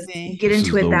coaches, get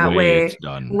into it that way.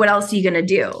 What else are you going to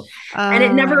do? And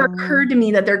it never occurred to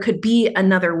me that there could be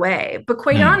another way. But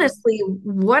quite honestly,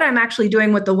 what I'm actually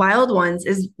doing with the Wild Ones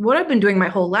is what I've been doing my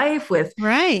whole life with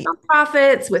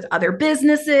nonprofits, with other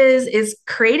businesses, is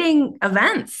creating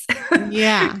events.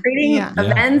 Creating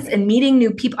events and meeting new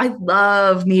people. I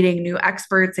love meeting new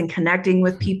experts and connecting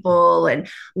with people and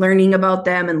learning about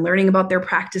them and learning about their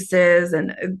practices.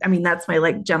 And I mean, that's my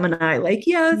like Gemini, like,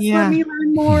 yes, let me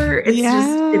learn more. It's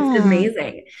it's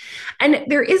amazing. And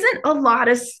there isn't a lot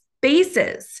of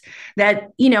spaces that,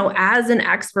 as an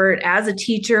expert, as a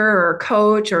teacher or a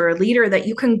coach or a leader, that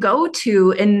you can go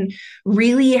to and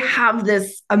really have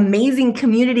this amazing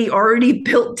community already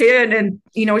built in and,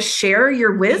 share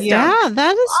your wisdom. Yeah,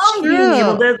 that is true. Being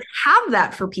able to have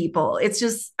that for people. It's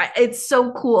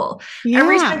so cool.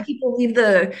 Every time people leave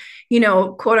the,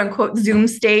 quote unquote Zoom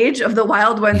stage of the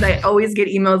Wild Ones, I always get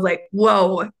emails like,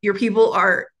 whoa, your people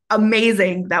are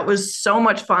amazing. That was so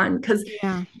much fun. Because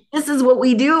this is what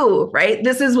we do, right?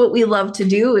 This is what we love to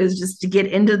do, is just to get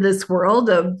into this world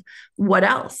of what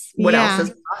else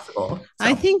is possible. So,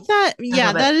 I think that,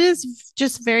 that is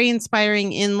just very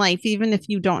inspiring in life, even if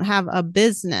you don't have a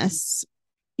business.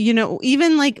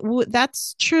 Even like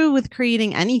that's true with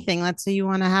creating anything. Let's say you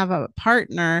want to have a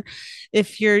partner.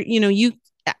 If you're,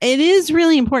 it is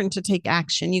really important to take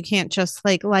action. You can't just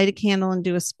like light a candle and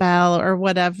do a spell or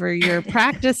whatever your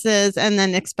practice is and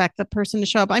then expect the person to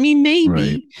show up. I mean,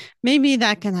 maybe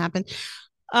that can happen.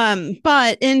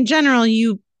 But in general,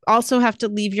 you also have to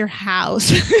leave your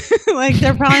house. Like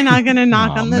they're probably not going to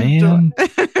knock on the door.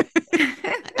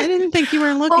 I didn't think you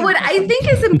were looking. Well, what I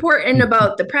think is important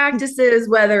about the practices,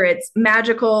 whether it's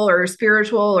magical or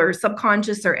spiritual or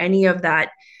subconscious or any of that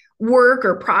work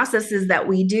or processes that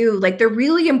we do, like they're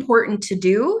really important to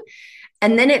do.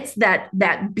 And then it's that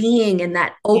being and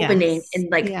that opening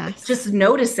and like just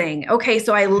noticing, okay,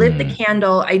 so I lit the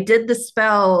candle, I did the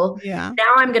spell. Now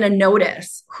I'm going to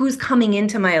notice who's coming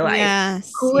into my life.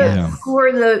 Who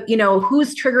are the,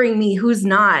 who's triggering me, who's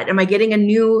not. Am I getting a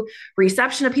new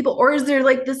reception of people? Or is there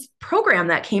like this program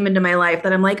that came into my life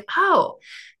that I'm like, oh,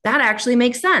 that actually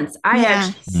makes sense. I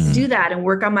actually do that and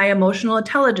work on my emotional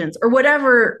intelligence or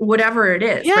whatever it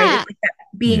is, right? It's like that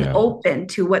being open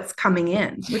to what's coming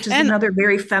in, which is another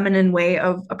very feminine way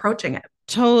of approaching it.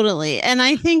 Totally. And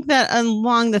I think that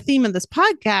along the theme of this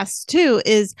podcast too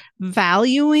is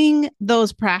valuing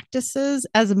those practices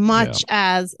as much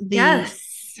as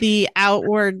the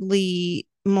outwardly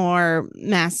more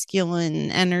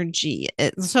masculine energy.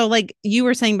 So like you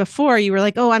were saying before, you were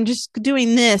like, oh, I'm just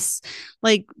doing this,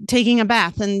 like taking a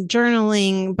bath and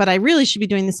journaling, but I really should be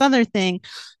doing this other thing.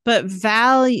 But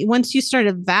once you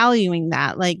started valuing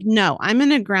that, like, no, I'm going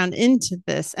to ground into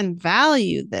this and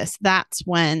value this. That's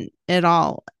when it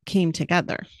all came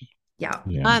together. Yeah.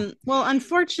 Well,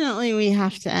 unfortunately, we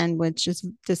have to end, which is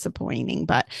disappointing.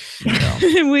 But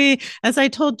as I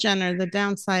told Jenner, the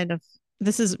downside of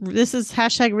this is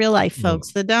hashtag real life,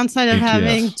 folks. The downside of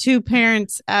having two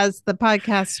parents as the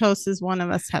podcast host is one of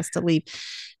us has to leave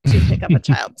to pick up a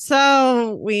child.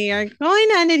 So we are going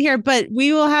to end it here, but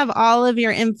we will have all of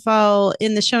your info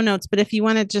in the show notes. But if you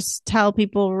want to just tell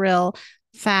people real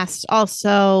fast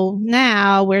also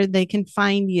now where they can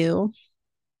find you.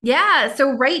 Yeah.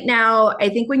 So right now, I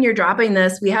think when you're dropping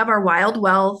this, we have our Wild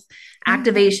Wealth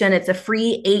activation. It's a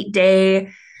free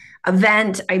 8-day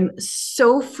event. I'm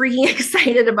so freaking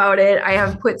excited about it. I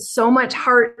have put so much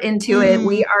heart into it.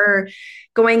 We are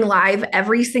going live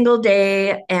every single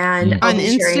day and on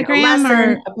Instagram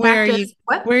or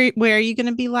where are you going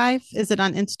to be live? Is it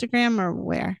on Instagram or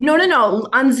where? No,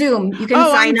 on Zoom. You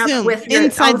can sign up with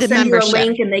inside the membership. You a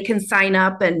link and they can sign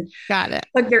up and got it.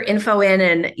 Plug their info in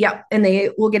and they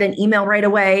will get an email right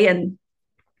away. And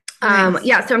so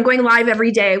I'm going live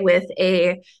every day with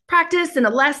a practice and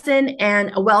a lesson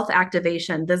and a wealth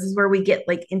activation. This is where we get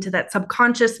like into that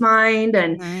subconscious mind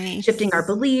and shifting our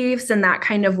beliefs and that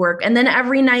kind of work. And then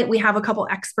every night we have a couple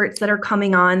experts that are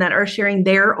coming on that are sharing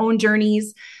their own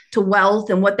journeys to wealth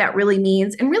and what that really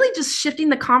means and really just shifting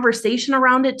the conversation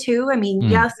around it too. I mean,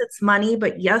 yes, it's money,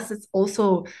 but yes, it's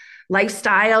also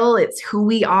lifestyle. It's who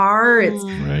we are. It's,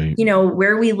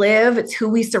 where we live. It's who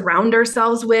we surround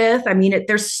ourselves with. I mean,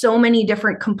 there's so many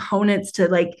different components to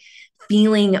like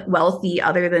feeling wealthy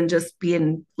other than just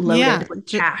being loaded with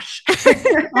cash.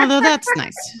 Although that's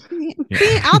nice.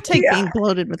 I'll take being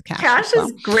bloated with cash. Cash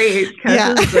is great.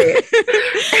 Cash is great.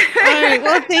 All right.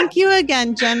 Well, thank you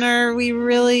again, Jenner.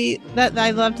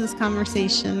 I loved this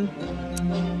conversation.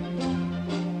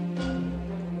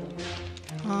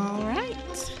 All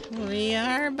right. We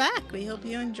are back. We hope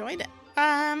you enjoyed it.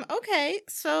 Okay.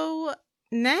 So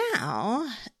now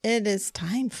it is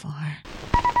time for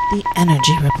the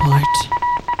energy report.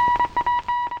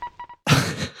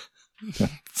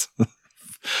 It's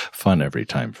fun every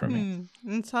time for me.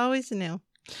 It's always new.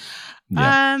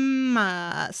 Yeah.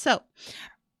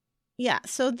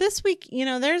 So this week,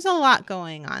 there's a lot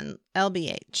going on.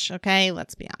 LBH, okay?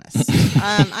 Let's be honest.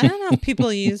 I don't know if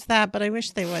people use that, but I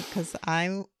wish they would because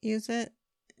I use it.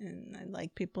 And I'd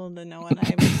like people to know what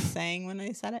I was saying when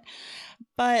I said it.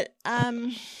 But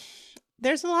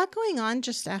there's a lot going on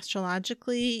just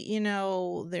astrologically.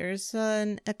 There's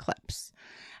an eclipse.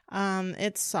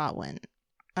 It's Samhain,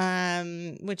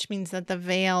 which means that the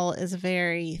veil is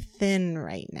very thin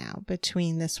right now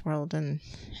between this world and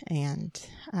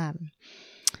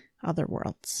other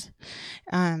worlds.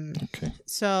 Okay.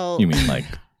 So you mean like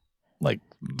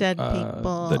dead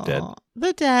people,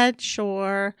 the dead,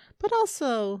 sure, but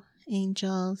also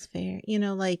angels, fair,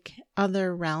 like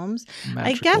other realms. Magical.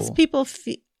 I guess people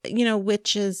feel,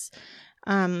 witches,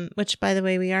 which by the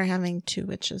way, we are having 2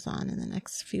 witches on in the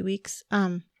next few weeks.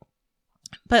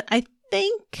 But I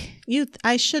think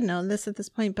I should know this at this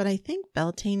point, but I think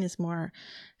Beltane is more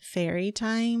fairy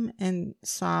time and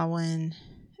Samhain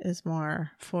is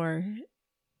more for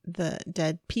the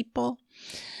dead people.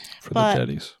 For the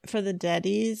daddies. For the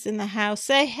daddies in the house.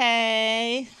 Say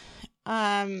hey.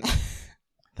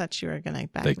 Thought you were going to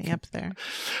back me up there.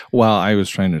 Well, I was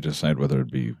trying to decide whether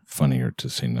it'd be funnier to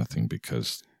say nothing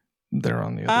because they're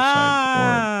on the other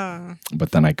side.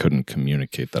 But then I couldn't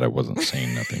communicate that I wasn't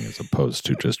saying nothing as opposed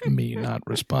to just me not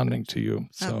responding to you.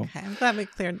 So okay, I'm glad we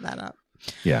cleared that up.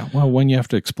 Yeah, well, when you have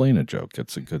to explain a joke,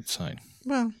 it's a good sign.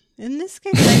 Well, in this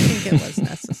case, I think it was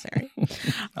necessary.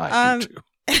 I do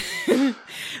too.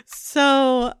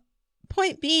 So,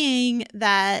 point being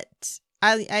that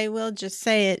I will just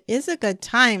say it is a good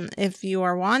time if you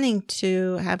are wanting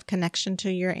to have connection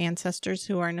to your ancestors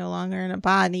who are no longer in a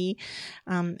body.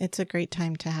 It's a great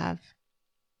time to have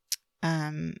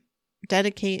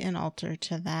dedicate an altar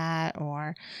to that,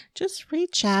 or just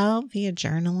reach out via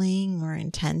journaling or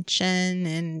intention,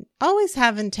 and always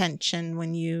have intention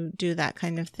when you do that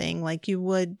kind of thing, like you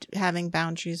would having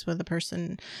boundaries with a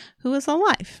person who is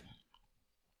alive.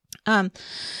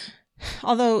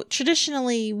 Although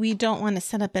traditionally we don't want to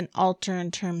set up an altar in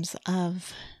terms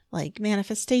of like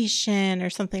manifestation or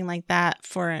something like that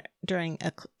for during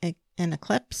an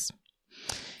eclipse,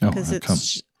 because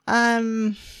it's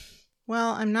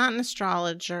well, I'm not an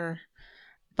astrologer,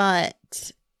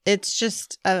 but it's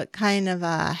just a kind of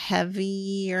a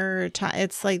heavier time.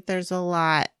 It's like there's a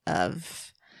lot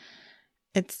of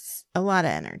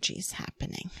energies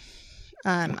happening.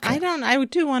 I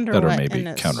do wonder that what are maybe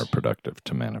counterproductive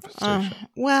to manifestation.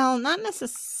 Well, not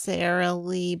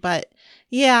necessarily, but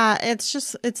yeah,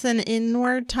 it's an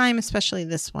inward time, especially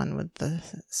this one with the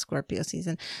Scorpio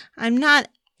season. I'm not,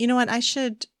 you know what? I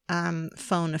should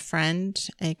phone a friend,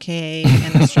 aka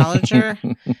an astrologer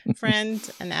friend,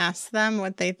 and ask them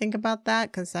what they think about that,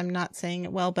 because I'm not saying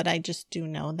it well, but I just do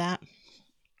know that.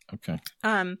 Okay.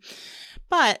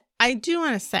 But I do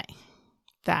want to say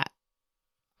that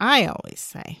I always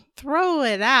say, throw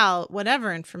it out,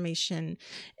 whatever information,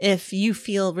 if you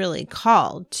feel really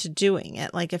called to doing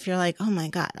it. Like if you're like, oh my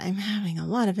God, I'm having a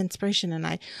lot of inspiration and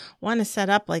I want to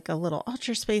set up like a little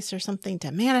altar space or something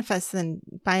to manifest, then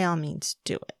by all means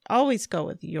do it. Always go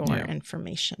with your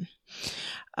information.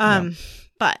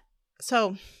 But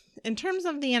so in terms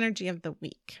of the energy of the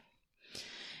week,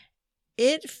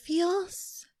 it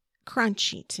feels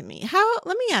crunchy to me.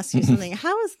 Let me ask you something.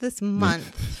 How has this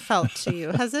month felt to you?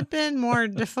 Has it been more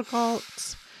difficult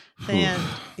than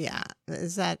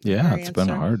is that it's been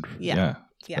hard.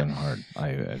 It's been hard.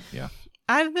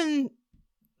 I've been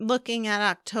looking at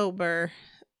October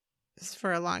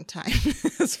for a long time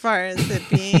as far as it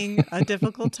being a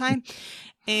difficult time,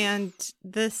 and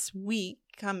this week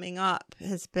coming up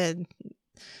has been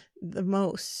the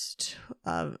most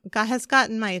has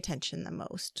gotten my attention the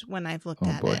most when I've looked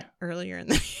at it earlier in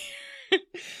the year.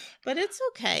 But it's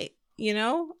okay.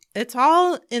 It's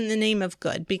all in the name of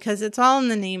good, because it's all in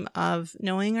the name of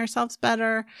knowing ourselves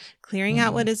better, clearing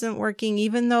out what isn't working,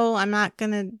 even though I'm not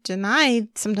going to deny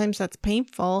sometimes that's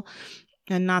painful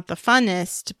and not the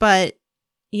funnest. But,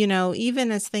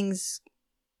 even as things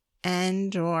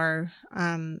end or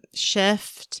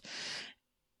shift,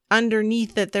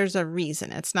 underneath it, there's a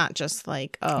reason. It's not just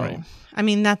like, oh, right. I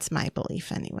mean, that's my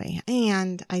belief anyway.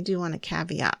 And I do want to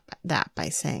caveat that by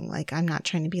saying, like, I'm not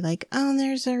trying to be like, oh,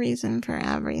 there's a reason for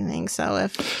everything. So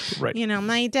if, right.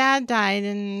 My dad died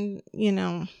and,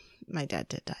 my dad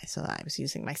did die. So I was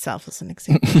using myself as an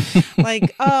example.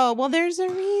 Like, oh, well, there's a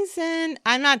reason.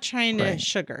 I'm not trying to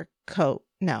sugarcoat.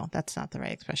 No, that's not the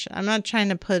right expression. I'm not trying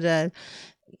to put a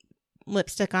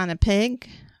lipstick on a pig.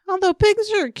 Although pigs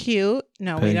are cute.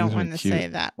 No, pigs we don't want to say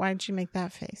that. Why did you make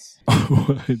that face?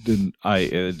 It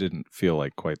didn't feel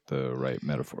like quite the right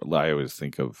metaphor. I always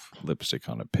think of lipstick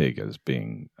on a pig as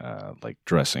being like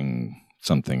dressing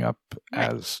something up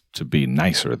as to be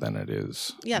nicer than it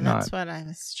is. Yeah, that's what I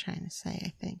was trying to say,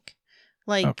 I think.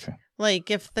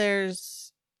 Like if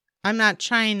there's, I'm not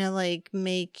trying to like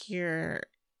make your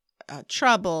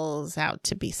troubles out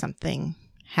to be something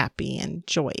happy and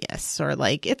joyous or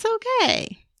like it's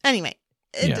okay. Anyway,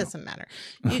 it doesn't matter.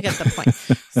 You get the point.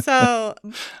 So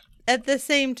at the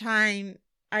same time,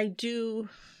 I do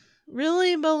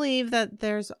really believe that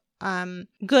there's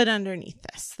good underneath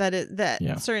this, that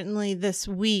certainly this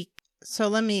week. So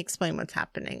let me explain what's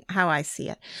happening, how I see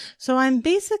it. So I'm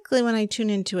basically, when I tune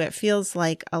into it, feels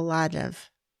like a lot of,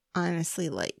 honestly,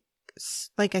 like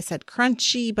I said,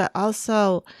 crunchy, but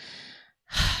also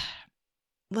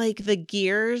like the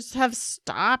gears have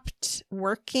stopped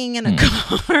working in a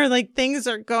car. Like things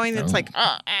are going, it's like,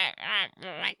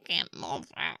 I can't move.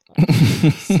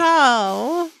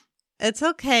 So it's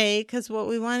okay, because what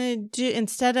we want to do,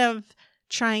 instead of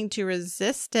trying to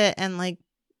resist it and like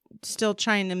still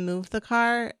trying to move the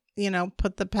car,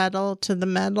 put the pedal to the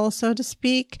metal, so to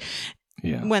speak.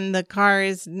 Yeah. When the car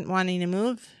is wanting to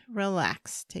move,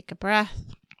 relax, take a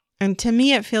breath. And to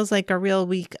me, it feels like a real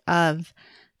week of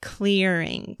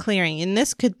clearing. And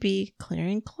this could be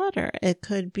clearing clutter. It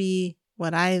could be,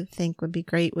 what I think would be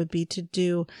great would be to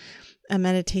do a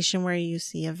meditation where you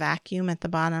see a vacuum at the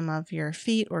bottom of your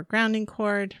feet or grounding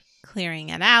cord, clearing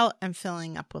it out and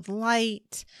filling up with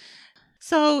light.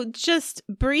 So just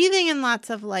breathing in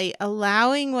lots of light,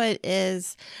 allowing what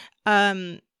is,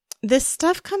 this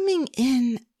stuff coming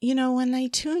in, when I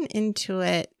tune into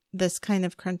it, this kind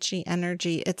of crunchy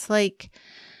energy, it's like,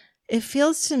 it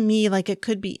feels to me like it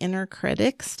could be inner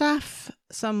critic stuff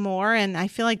some more. And I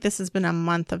feel like this has been a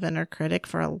month of inner critic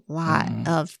for a lot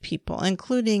of people,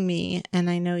 including me. And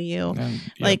I know you.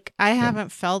 Like I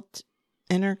haven't felt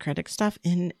inner critic stuff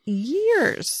in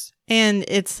years. And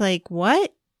it's like,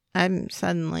 what? I'm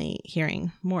suddenly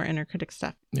hearing more inner critic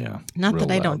stuff. Yeah. Not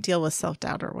that I don't deal with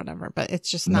self-doubt or whatever, but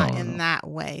it's just not in that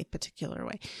way, particular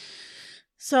way.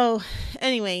 So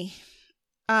anyway,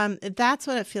 that's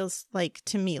what it feels like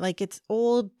to me. Like it's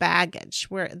old baggage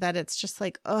that it's just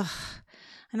like, ugh,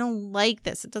 I don't like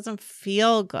this. It doesn't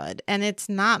feel good. And it's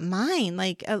not mine.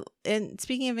 Like, and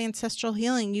speaking of ancestral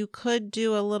healing, you could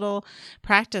do a little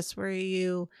practice where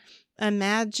you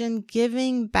imagine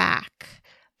giving back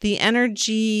the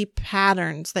energy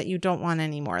patterns that you don't want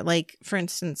anymore. Like, for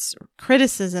instance,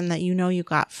 criticism that you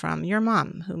got from your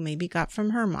mom, who maybe got from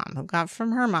her mom, who got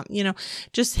from her mom,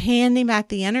 just handing back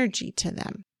the energy to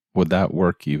them. Would that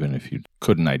work even if you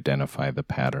couldn't identify the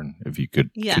pattern? If you could,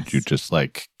 could you just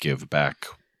like give back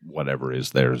whatever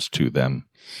is theirs to them?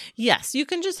 Yes, you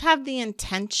can just have the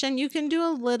intention. You can do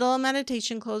a little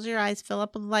meditation, close your eyes, fill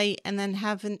up with light, and then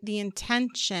have the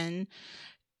intention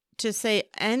to say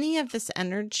any of this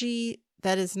energy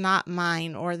that is not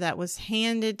mine or that was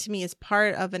handed to me as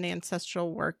part of an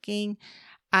ancestral working,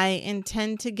 I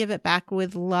intend to give it back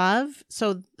with love.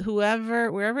 So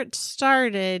wherever it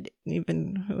started,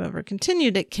 even whoever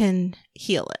continued it, can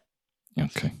heal it.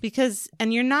 Okay.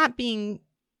 And you're not being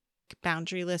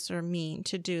boundaryless or mean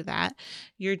to do that.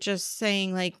 You're just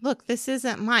saying like, look, this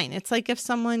isn't mine. It's like if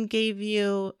someone gave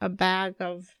you a bag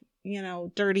of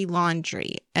dirty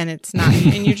laundry and it's not,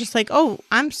 and you're just like, oh,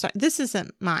 I'm sorry, this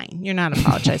isn't mine. You're not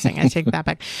apologizing. I take that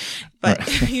back.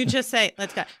 But you just say,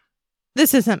 let's go.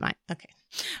 This isn't mine. Okay.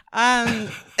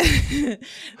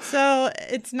 So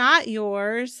it's not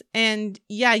yours. And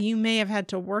yeah, you may have had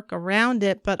to work around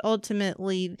it, but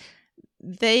ultimately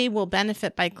they will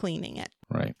benefit by cleaning it.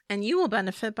 Right. And you will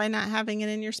benefit by not having it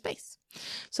in your space.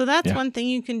 So that's one thing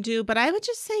you can do. But I would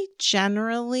just say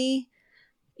generally,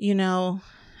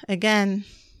 again,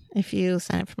 if you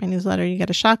sign up for my newsletter, you get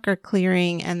a chakra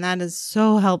clearing, and that is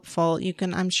so helpful.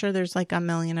 I'm sure there's like a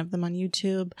million of them on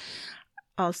YouTube.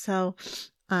 Also,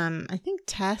 I think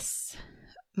Tess,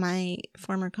 my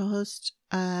former co-host,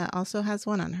 also has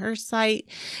one on her site.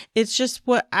 It's just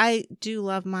what I do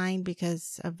love mine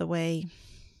because of the way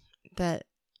that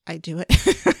I do it.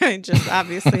 I just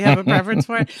obviously have a preference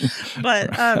for it.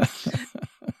 But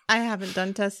I haven't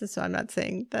done tests, so I'm not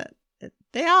saying that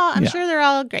I'm sure they're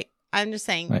all great. I'm just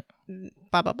saying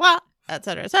blah, blah, blah, et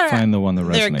cetera, et cetera. Find the one that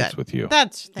resonates with you.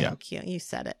 Thank you. You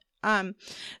said it.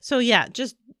 So yeah,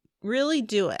 just really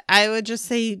do it. I would just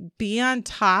say be on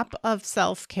top of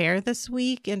self-care this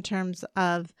week in terms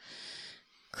of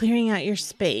clearing out your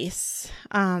space.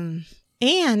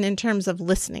 And in terms of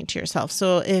listening to yourself.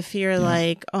 So if you're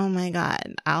like, oh my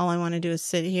God, all I want to do is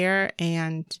sit here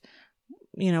and,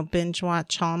 binge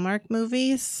watch Hallmark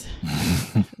movies,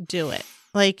 do it.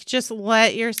 Like, just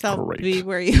let yourself be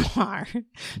where you are.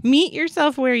 Meet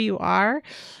yourself where you are.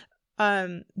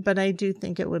 But I do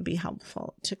think it would be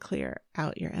helpful to clear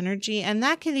out your energy. And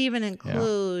that could even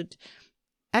include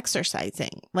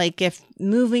exercising. Like if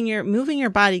moving your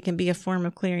body can be a form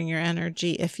of clearing your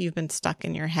energy. If you've been stuck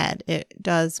in your head, it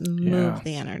does move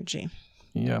the energy.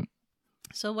 Yeah.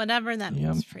 So whatever that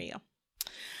means for you.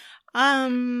 All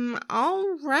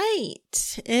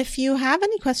right. If you have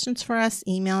any questions for us,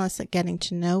 email us at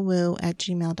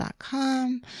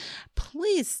gettingtoknowwoo@gmail.com.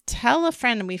 Please tell a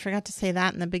friend. And we forgot to say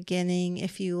that in the beginning.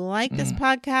 If you like this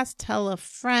podcast, tell a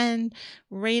friend.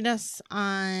 Rate us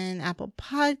on Apple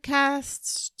Podcasts.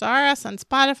 Star us on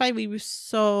Spotify. We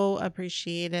so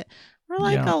appreciate it. We're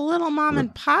like a little mom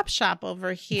and pop shop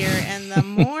over here. And the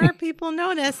more people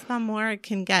notice, the more it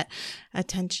can get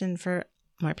attention for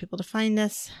more people to find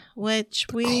us, which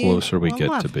the closer we get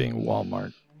love. To being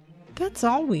Walmart. That's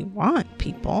all we want,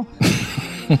 people.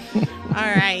 All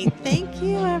right. Thank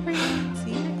you, everyone.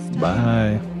 See you next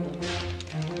time. Bye.